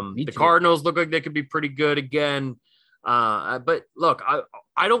baseball. The Cardinals look like they could be pretty good again. But look,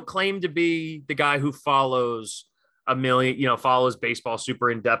 I don't claim to be the guy who follows follows baseball super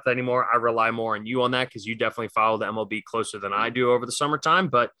in depth anymore. I rely more on you on that, because you definitely follow the MLB closer than I do over the summertime.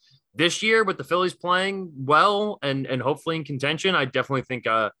 But this year, with the Phillies playing well and hopefully in contention, I definitely think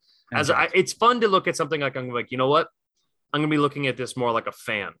it's fun to look at something you know what? I'm going to be looking at this more like a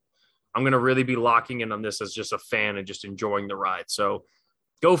fan. I'm going to really be locking in on this as just a fan and just enjoying the ride. So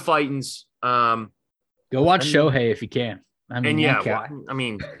go Fightins. Go watch Shohei if you can. I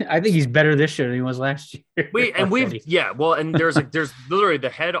think he's better this year than he was last year. And there's literally the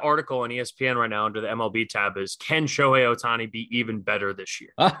head article on ESPN right now under the MLB tab is, can Shohei Ohtani be even better this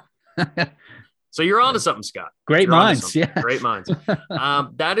year? So you're onto something, Scott. Great minds.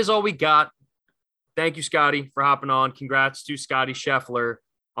 That is all we got. Thank you, Scotty, for hopping on. Congrats to Scottie Scheffler.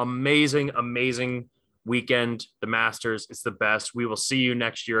 Amazing weekend. The Masters. It's the best. We will see you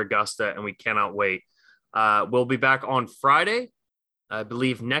next year, Augusta, and we cannot wait. We'll be back on Friday. I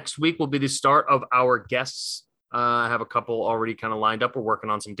believe next week will be the start of our guests. I have a couple already kind of lined up. We're working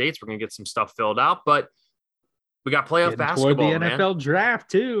on some dates. We're going to get some stuff filled out, but we got playoff basketball, toward the NFL draft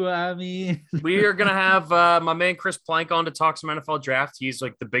too. We are going to have my man Chris Plank on to talk some NFL draft. He's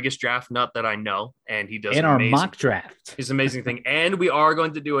the biggest draft nut that I know, and he does our mock draft. He's an amazing thing. And we are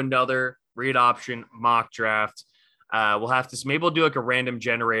going to do another read option mock draft. We'll have to maybe we'll do a random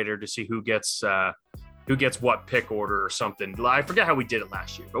generator to see who gets what pick order or something. I forget how we did it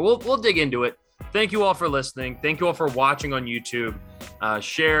last year, but we'll dig into it. thank you all for listening. Thank you all for watching on YouTube.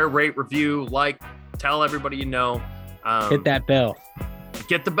 Share, rate, review, like, tell everybody you know. Hit that bell.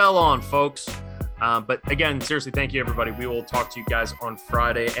 Get the bell on, folks. But again, seriously, thank you, everybody. We will talk to you guys on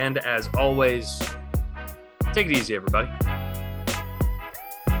Friday. And as always, take it easy, everybody.